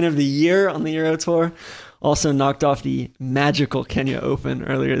 Second win of the year on the Euro Tour. Also knocked off the magical Kenya Open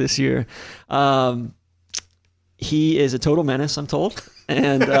earlier this year. He is a total menace, I'm told,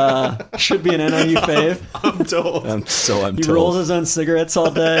 and should be an NLU fave. I'm told. I'm He told. rolls his own cigarettes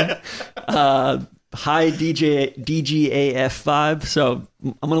all day. High DGAF vibe. So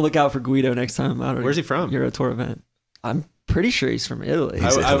I'm going to look out for Guido next time I'm out at Where's he from? Euro Tour event. I'm pretty sure he's from Italy.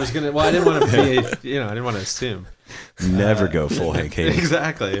 I was gonna. Well, I didn't want to be. I didn't want to assume. Never go full Hank Haney.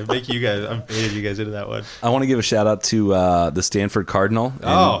 Exactly. I'm baited you guys into that one. I want to give a shout out to the Stanford Cardinal and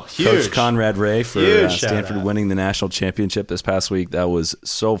Oh, huge. Coach Conrad Ray for Huge shout Stanford out. winning the national championship this past week. That was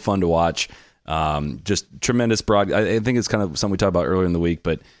so fun to watch. Just tremendous I think it's kind of something we talked about earlier in the week,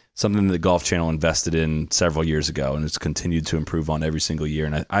 but something that the Golf Channel invested in several years ago, and it's continued to improve on every single year.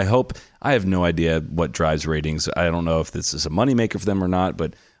 And I hope, I have no idea what drives ratings. I don't know if this is a moneymaker for them or not,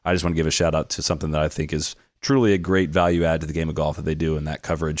 but I just want to give a shout out to something that I think is truly a great value add to the game of golf that they do in that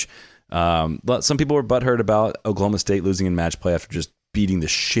coverage. But some people were butthurt about Oklahoma State losing in match play after just beating the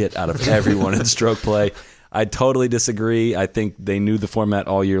shit out of everyone in stroke play. I totally disagree. I think they knew the format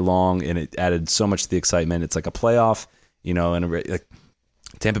all year long, and it added so much to the excitement. It's like a playoff, and like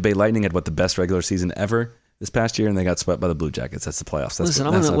Tampa Bay Lightning had the best regular season ever this past year, and they got swept by the Blue Jackets. That's the playoffs. Listen,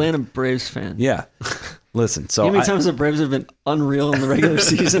 I'm an Atlanta Braves fan. Yeah. Listen, so How many times the Braves have been unreal in the regular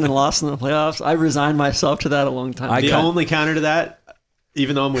season and lost in the playoffs? I resigned myself to that a long time ago. The only counter to that,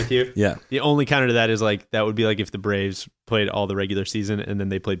 even though I'm with you, yeah, the only counter to that is that would be like if the Braves played all the regular season and then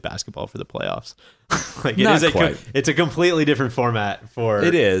they played basketball for the playoffs. It's a completely different format for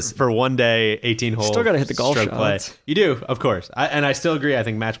one day, 18 holes. Still got to hit the golf stroke shots. play. You do, of course, and I still agree. I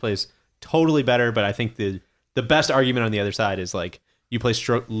think match play is totally better, but I think the best argument on the other side is you play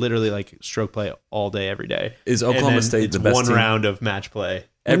stroke play all day, every day. Is Oklahoma State the best one team? round of match play?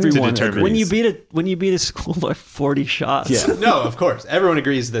 Everyone, to determine when you beat a school by 40 shots. Yeah. No, of course. Everyone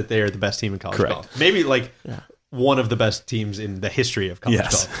agrees that they are the best team in college Correct. golf. Maybe one of the best teams in the history of college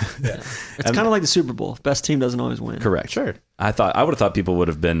golf. Yeah. It's kind of like the Super Bowl. Best team doesn't always win. Correct. Sure. I would have thought it would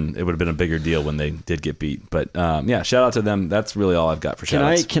have been a bigger deal when they did get beat. But shout out to them. That's really all I've got for shout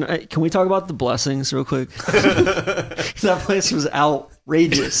outs. Can we talk about the blessings real quick? That place was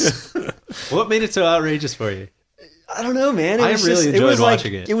outrageous. What made it so outrageous for you? I don't know, man. I really enjoyed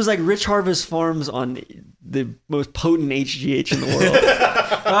watching it. It was like Rich Harvest Farms on the most potent HGH in the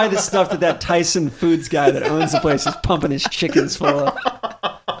world. Probably the stuff that Tyson Foods guy that owns the place is pumping his chickens full of.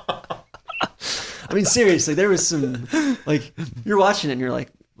 I mean, seriously, there was some, you're watching it and you're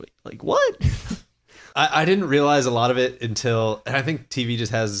like what? I didn't realize a lot of it until, and I think TV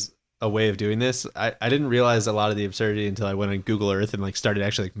just has a way of doing this. I didn't realize a lot of the absurdity until I went on Google Earth and started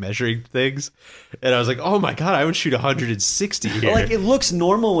actually measuring things, and I was like, oh my god, I would shoot 160 here. It looks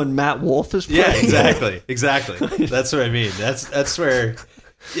normal when Matt Wolf is playing. Yeah, exactly. That's what I mean. That's where,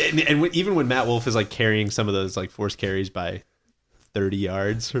 and even when Matt Wolf is carrying some of those forced carries by 30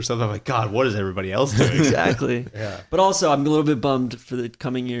 yards or something, I'm like, God, what is everybody else doing? Exactly. Yeah. But also, I'm a little bit bummed for the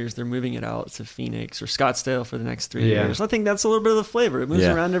coming years. They're moving it out to Phoenix or Scottsdale for the next 3 years. I think that's a little bit of the flavor. It moves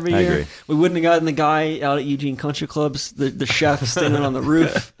around every year. Agree. We wouldn't have gotten the guy out at Eugene Country Clubs, the chef standing on the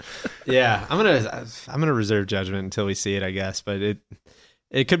roof. Yeah, I'm gonna reserve judgment until we see it, I guess. But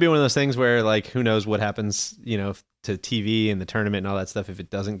it could be one of those things where who knows what happens, to TV and the tournament and all that stuff if it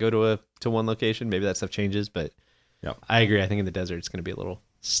doesn't go to one location. Maybe that stuff changes, but. Yep. I agree. I think in the desert it's going to be a little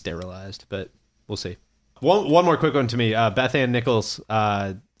sterilized, but we'll see. One more quick one to me. Beth Ann Nichols.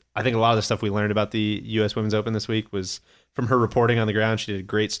 I think a lot of the stuff we learned about the U.S. Women's Open this week was from her reporting on the ground. She did a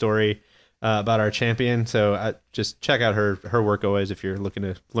great story about our champion. So just check out her work always if you're looking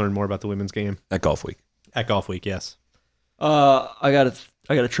to learn more about the women's game. At Golf Week. At Golf Week, yes. I got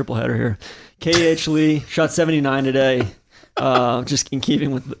a triple header here. KH Lee shot 79 today. Just in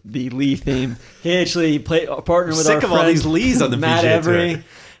keeping with the Lee theme. He actually partnered with our friend all these Lees on the Matt PGA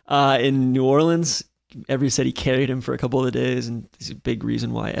Every in New Orleans. Every said he carried him for a couple of the days, and he's a big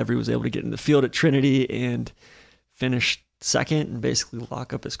reason why Every was able to get in the field at Trinity and finish second and basically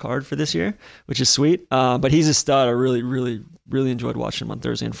lock up his card for this year, which is sweet. But he's a stud. I really, really, really enjoyed watching him on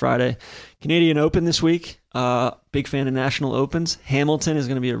Thursday and Friday. Canadian Open this week. Big fan of national opens. Hamilton is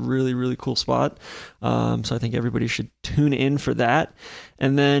going to be a really, really cool spot. So I think everybody should tune in for that.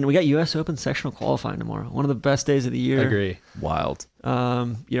 And then we got U.S. Open sectional qualifying tomorrow. One of the best days of the year. Agree. Wild.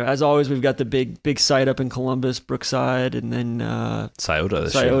 As always, we've got the big site up in Columbus, Brookside, and then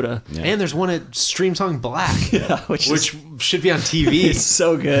Scioto. Yeah. And there's one at Streamsong Black, which should be on TV. It's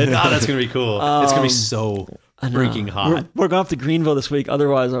so good. Oh, that's going to be cool. It's going to be so freaking hot. We're going up to Greenville this week.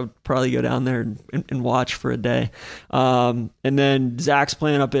 Otherwise, I would probably go down there and watch for a day. And then Zach's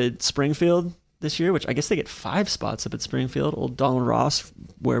playing up at Springfield this year, which I guess they get 5 spots up at Springfield. Old Donald Ross,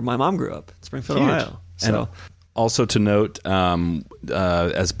 where my mom grew up, Springfield, Huge. Ohio. So. Also to note,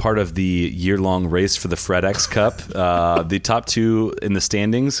 as part of the year-long race for the FredEx Cup, the top 2 in the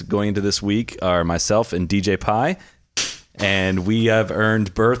standings going into this week are myself and DJ Pie. And we have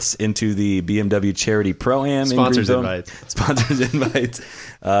earned berths into the BMW Charity Pro-Am. Sponsors invites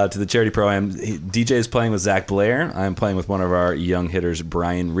to the Charity Pro-Am. DJ is playing with Zach Blair. I'm playing with one of our young hitters,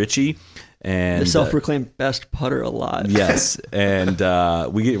 Brian Ritchie. And the self-proclaimed best putter alive. Yes, and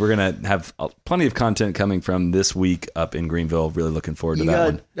we're gonna have plenty of content coming from this week up in Greenville. Really looking forward to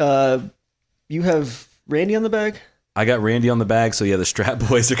that one. You have Randy on the bag? I got Randy on the bag, so yeah, the Strap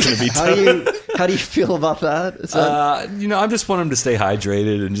Boys are going to be tough. How do you feel about that? I just want them to stay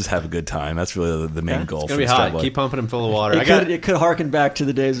hydrated and just have a good time. That's really the main goal. It's going to be hot. Keep pumping them full of water. It could harken back to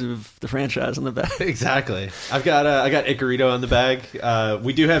the days of the franchise on the bag. Exactly. I got Icarito on the bag.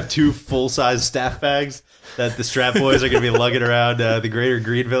 We do have 2 full-size staff bags that the Strap Boys are going to be lugging around the greater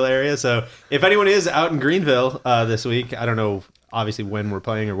Greenville area. So if anyone is out in Greenville this week, I don't know obviously when we're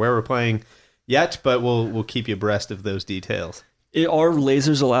playing or where we're playing yet, but we'll keep you abreast of those details. Are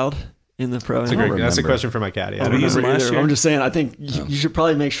lasers allowed in the pro? That's a question for my caddy. I'm just saying, I think you should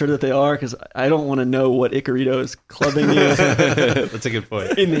probably make sure that they are, because I don't want to know what Icarito is clubbing you. That's a good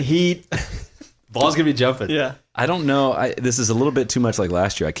point. In the heat. Ball's going to be jumping. Yeah. I don't know. This is a little bit too much like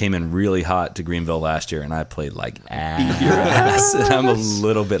last year. I came in really hot to Greenville last year, and I played like ass. And I'm a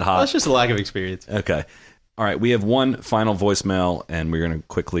little bit hot. Well, it's just a lack of experience. Okay. All right. We have one final voicemail, and we're going to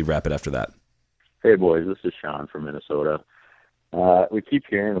quickly wrap it after that. Hey, boys. This is Sean from Minnesota. We keep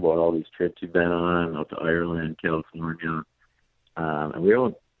hearing about all these trips you've been on, out to Ireland, California, and we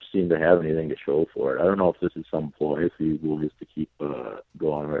don't seem to have anything to show for it. I don't know if this is some ploy for you boys to keep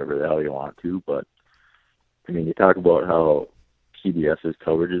going wherever the hell you want to, but, I mean, you talk about how CBS's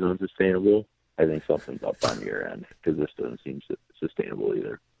coverage is unsustainable. I think something's up on your end, because this doesn't seem sustainable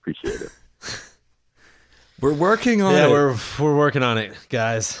either. Appreciate it. We're working on it. Yeah, we're working on it,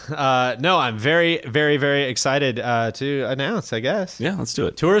 guys. No, I'm very, very, very excited to announce, I guess. Yeah, let's do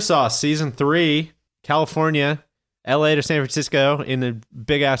it. Tourist Sauce Season 3, California, LA to San Francisco in a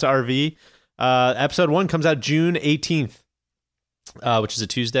big-ass RV. Episode 1 comes out June 18th, which is a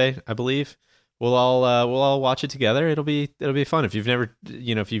Tuesday, I believe. We'll all watch it together. It'll be fun. If you've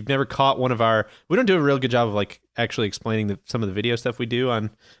never caught one of our, we don't do a real good job of like actually explaining some of the video stuff we do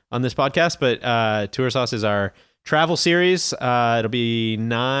on this podcast, but Tour Sauce is our travel series. It'll be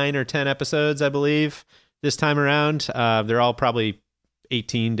 9 or 10 episodes, I believe, this time around. They're all probably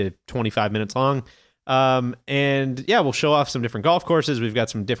 18 to 25 minutes long. And yeah, we'll show off some different golf courses. We've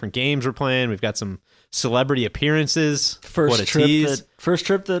got some different games we're playing. We've got some celebrity appearances. First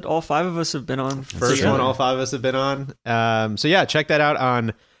trip that all 5 of us have been on. First one all 5 of us have been on. So yeah, check that out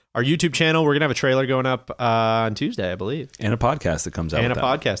on our YouTube channel. We're going to have a trailer going up on Tuesday, I believe. And a podcast that comes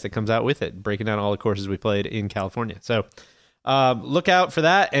out with it, breaking down all the courses we played in California. So look out for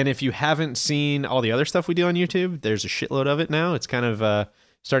that. And if you haven't seen all the other stuff we do on YouTube, there's a shitload of it now. It's kind of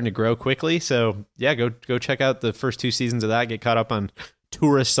starting to grow quickly. So yeah, go check out the first 2 seasons of that. Get caught up on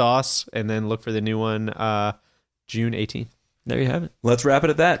Tourist Sauce, and then look for the new one June 18th. There you have it. Let's wrap it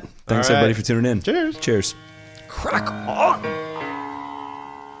at that. Thanks everybody for tuning in. Cheers. Crack on.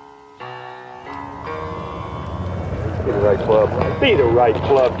 Be the right club. Be the right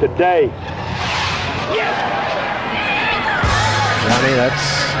club today. Johnny,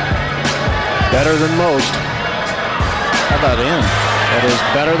 that's better than most. How about him? That is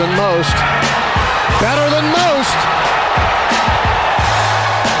better than most. Better than most.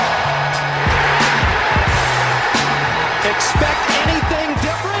 Expect anything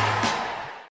different?